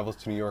well in your travels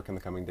to New York in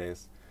the coming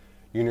days.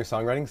 You and your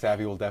songwriting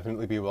savvy will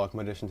definitely be a welcome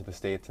addition to the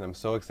States, and I'm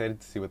so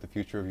excited to see what the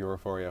future of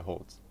Europhoria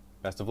holds.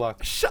 Best of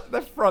luck. Shut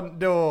the front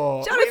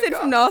door. Jonathan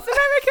from North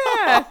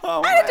America.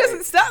 Oh, and it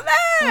doesn't stop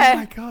there. Oh,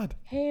 my God.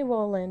 Hey,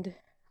 Roland.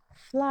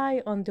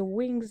 Fly on the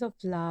wings of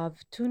love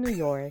to New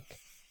York,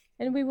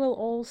 and we will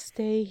all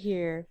stay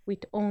here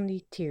with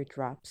only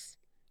teardrops.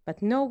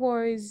 But no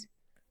worries,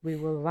 we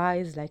will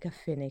rise like a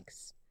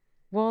phoenix.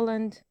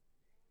 Roland,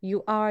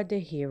 you are the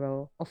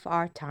hero of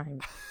our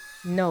time.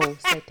 No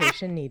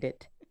citation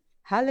needed.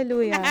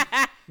 Hallelujah.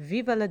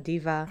 Viva la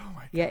diva.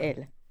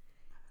 Yael.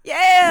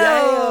 Yeah.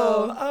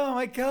 Oh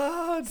my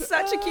God.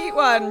 Such a cute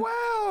one.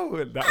 Wow. And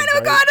we've got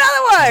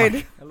another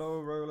one. Hello,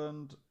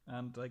 Roland.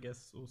 And I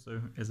guess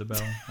also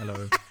Isabel.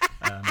 Hello.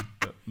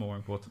 But more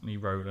importantly,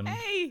 Roland.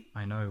 Hey.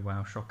 I know.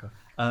 Wow. Shocker.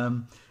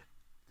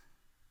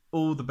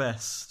 All the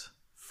best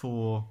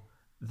for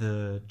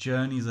the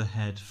journeys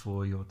ahead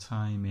for your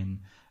time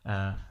in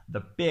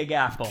the Big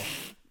Apple.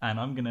 And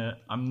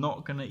I'm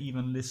not gonna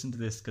even listen to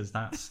this because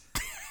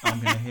I'm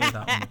going to hear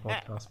that on the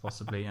podcast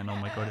possibly, and oh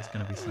my God, it's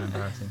going to be so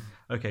embarrassing.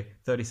 Okay,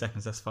 30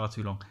 seconds, that's far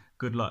too long.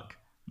 Good luck.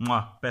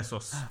 Mwah,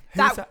 besos.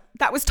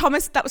 That was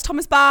Thomas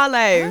Barlow.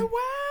 Oh,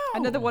 wow.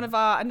 Another one of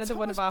our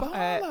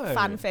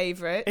fan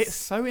favourites. It's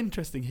so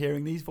interesting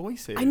hearing these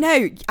voices. I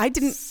know. I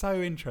didn't.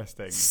 So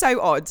interesting. So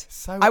odd.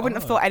 I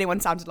wouldn't have thought anyone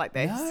sounded like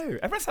this. No,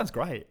 everyone sounds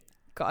great.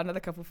 Got another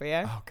couple for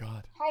you. Oh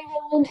God. Hi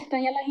Roland,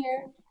 Daniela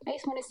here. I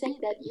just want to say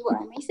that you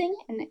are amazing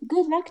and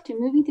good luck to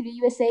moving to the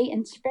USA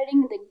and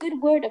spreading the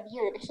good word of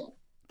Eurovision.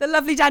 The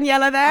lovely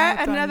Daniela there,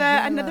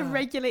 Oh, another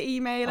regular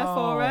emailer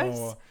for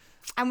us.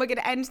 And we're going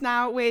to end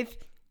now with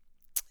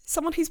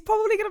someone who's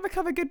probably going to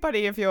become a good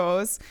buddy of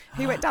yours,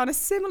 who went down a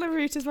similar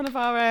route as one of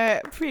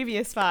our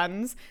previous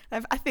fans.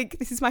 I think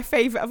this is my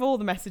favourite of all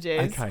the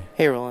messages. Okay.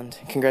 Hey Roland,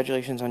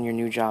 congratulations on your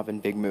new job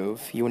and big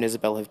move. You and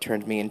Isabel have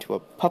turned me into a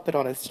puppet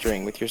on a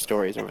string with your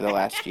stories over the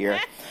last year.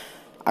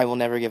 I will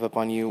never give up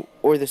on you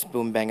or this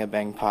Boom Bang a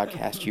Bang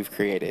podcast you've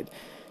created.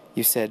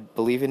 You said,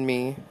 believe in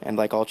me, and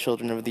like all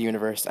children of the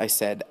universe, I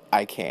said,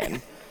 I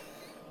can.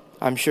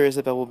 I'm sure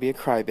Isabel will be a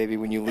crybaby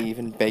when you leave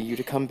and beg you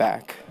to come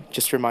back.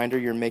 Just a reminder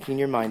you're making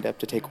your mind up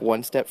to take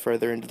one step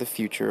further into the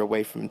future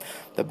away from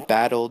the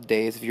bad old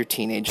days of your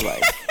teenage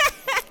life.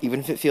 Even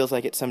if it feels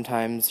like it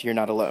sometimes, you're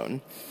not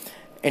alone.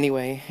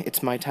 Anyway,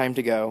 it's my time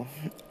to go.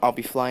 I'll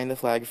be flying the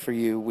flag for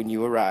you when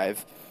you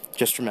arrive.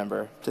 Just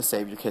remember to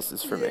save your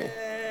kisses for me.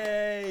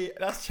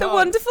 That's the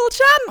wonderful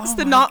Chance,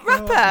 the not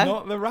rapper.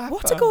 Not the rapper.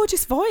 What a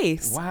gorgeous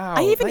voice. Wow.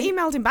 I even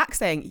emailed him back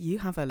saying, you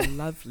have a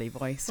lovely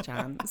voice,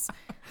 Chance.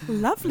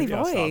 Lovely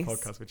Maybe voice. I'll start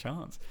a podcast with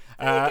Chance.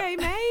 There you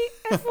go, mate.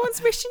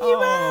 Everyone's wishing you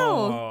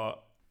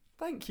well.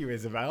 Thank you,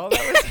 Isabel.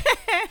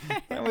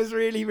 That was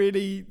really,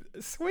 really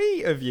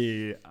sweet of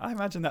you. I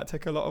imagine that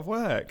took a lot of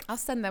work. I'll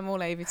send them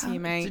all over to you,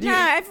 mate. Did you-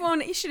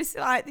 Everyone, you should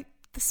have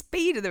the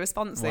speed of the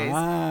responses.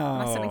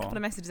 Wow. And I sent a couple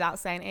of messages out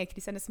saying, hey, could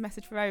you send us a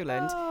message for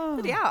Roland?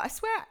 Bloody hell, I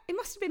swear, it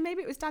must have been,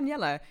 maybe it was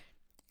Daniela.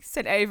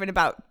 Sent it over in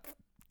about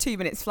 2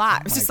 minutes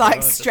flat. It was just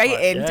God, straight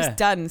in, yeah. just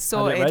done,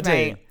 sorted, ready.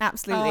 mate.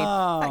 Absolutely.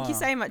 Oh. Thank you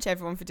so much,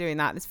 everyone, for doing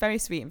that. It's very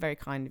sweet and very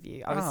kind of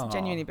you. I was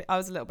genuinely, I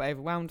was a little bit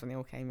overwhelmed when they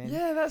all came in.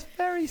 Yeah, that's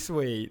very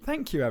sweet.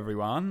 Thank you,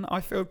 everyone.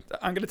 I feel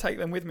I'm going to take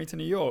them with me to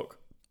New York.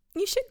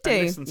 You should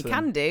do. You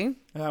can do.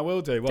 Yeah, I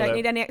will do. Well, Don't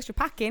need any extra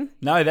packing.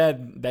 No,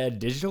 they're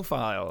digital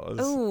files.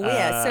 Oh,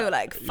 yeah, so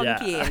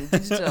funky and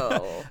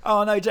digital.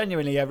 Oh, no,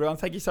 genuinely, everyone.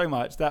 Thank you so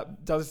much.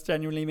 That does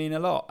genuinely mean a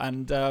lot.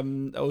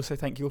 And also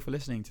thank you all for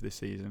listening to this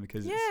season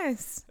because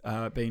it's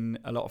been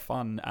a lot of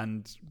fun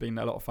and been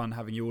a lot of fun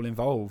having you all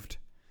involved.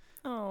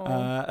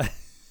 Oh.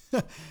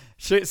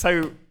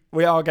 So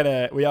we are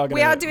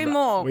doing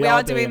more. We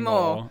are doing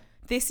more.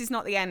 This is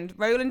not the end.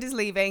 Roland is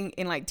leaving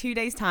in 2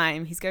 days'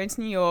 time. He's going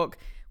to New York.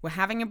 We're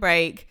having a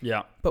break.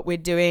 Yeah. But we're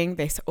doing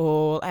this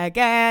all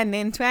again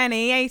in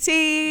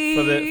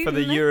 2018. For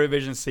the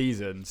Eurovision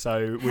season.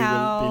 So we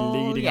will be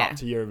leading up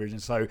to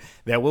Eurovision. So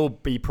there will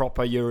be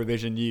proper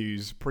Eurovision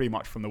news pretty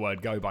much from the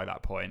word go by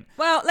that point.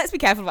 Well, let's be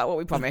careful about what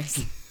we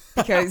promise.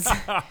 Because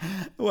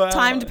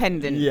time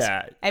dependent.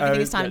 Yeah.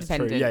 Everything is time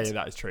dependent. True. Yeah,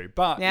 that is true.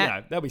 But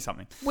there'll be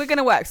something. We're going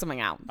to work something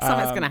out.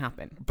 Something's going to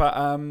happen.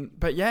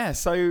 But yeah,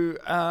 so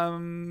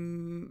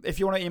if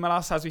you want to email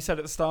us, as we said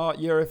at the start,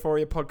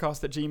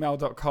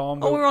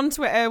 europhoriapodcast@gmail.com. Or we're on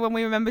Twitter when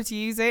we remember to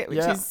use it, which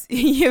is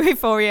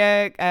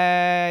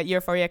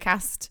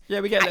EuphoriaCast. Yeah,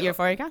 we get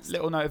EuphoriaCast.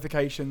 Little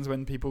notifications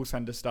when people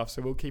send us stuff,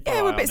 so we'll keep an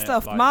eye we're a bit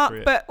stuffed,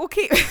 Mark, but we'll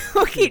keep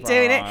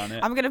doing it.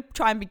 I'm going to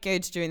try and be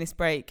good during this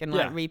break and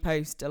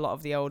repost a lot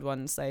of the old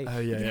ones, so you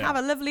can have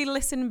a lovely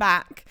listen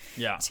back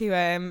to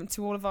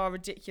all of our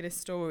ridiculous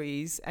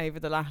stories over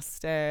the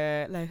last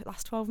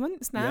 12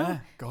 months now. Yeah,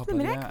 God, we've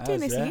been doing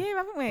this a year,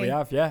 haven't we? We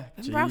have, yeah.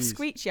 How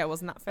screechy I was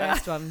in that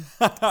first one.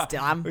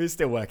 Still am. We're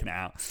still working it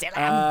out. Still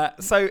am.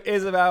 So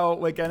Isabel,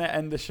 we're going to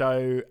end the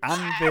show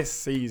and this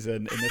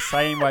season in the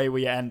same way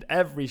we end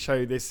every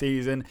show this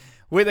season,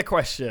 with a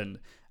question.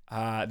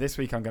 This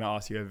week I'm going to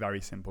ask you a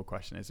very simple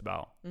question,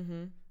 Isabel.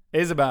 Mm-hmm.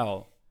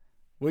 Isabel,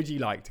 would you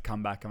like to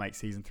come back and make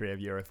season 3 of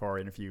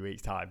Europhoria in a few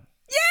weeks' time?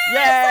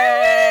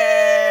 Yes!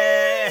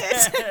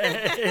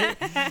 Yay!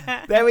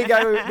 There we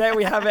go. There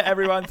we have it,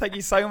 everyone. Thank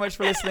you so much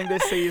for listening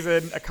this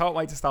season. I can't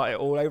wait to start it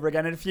all over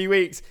again in a few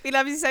weeks. We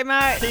love you so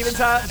much. Keep in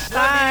touch.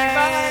 Bye.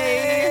 Love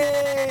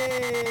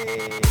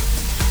you. Bye.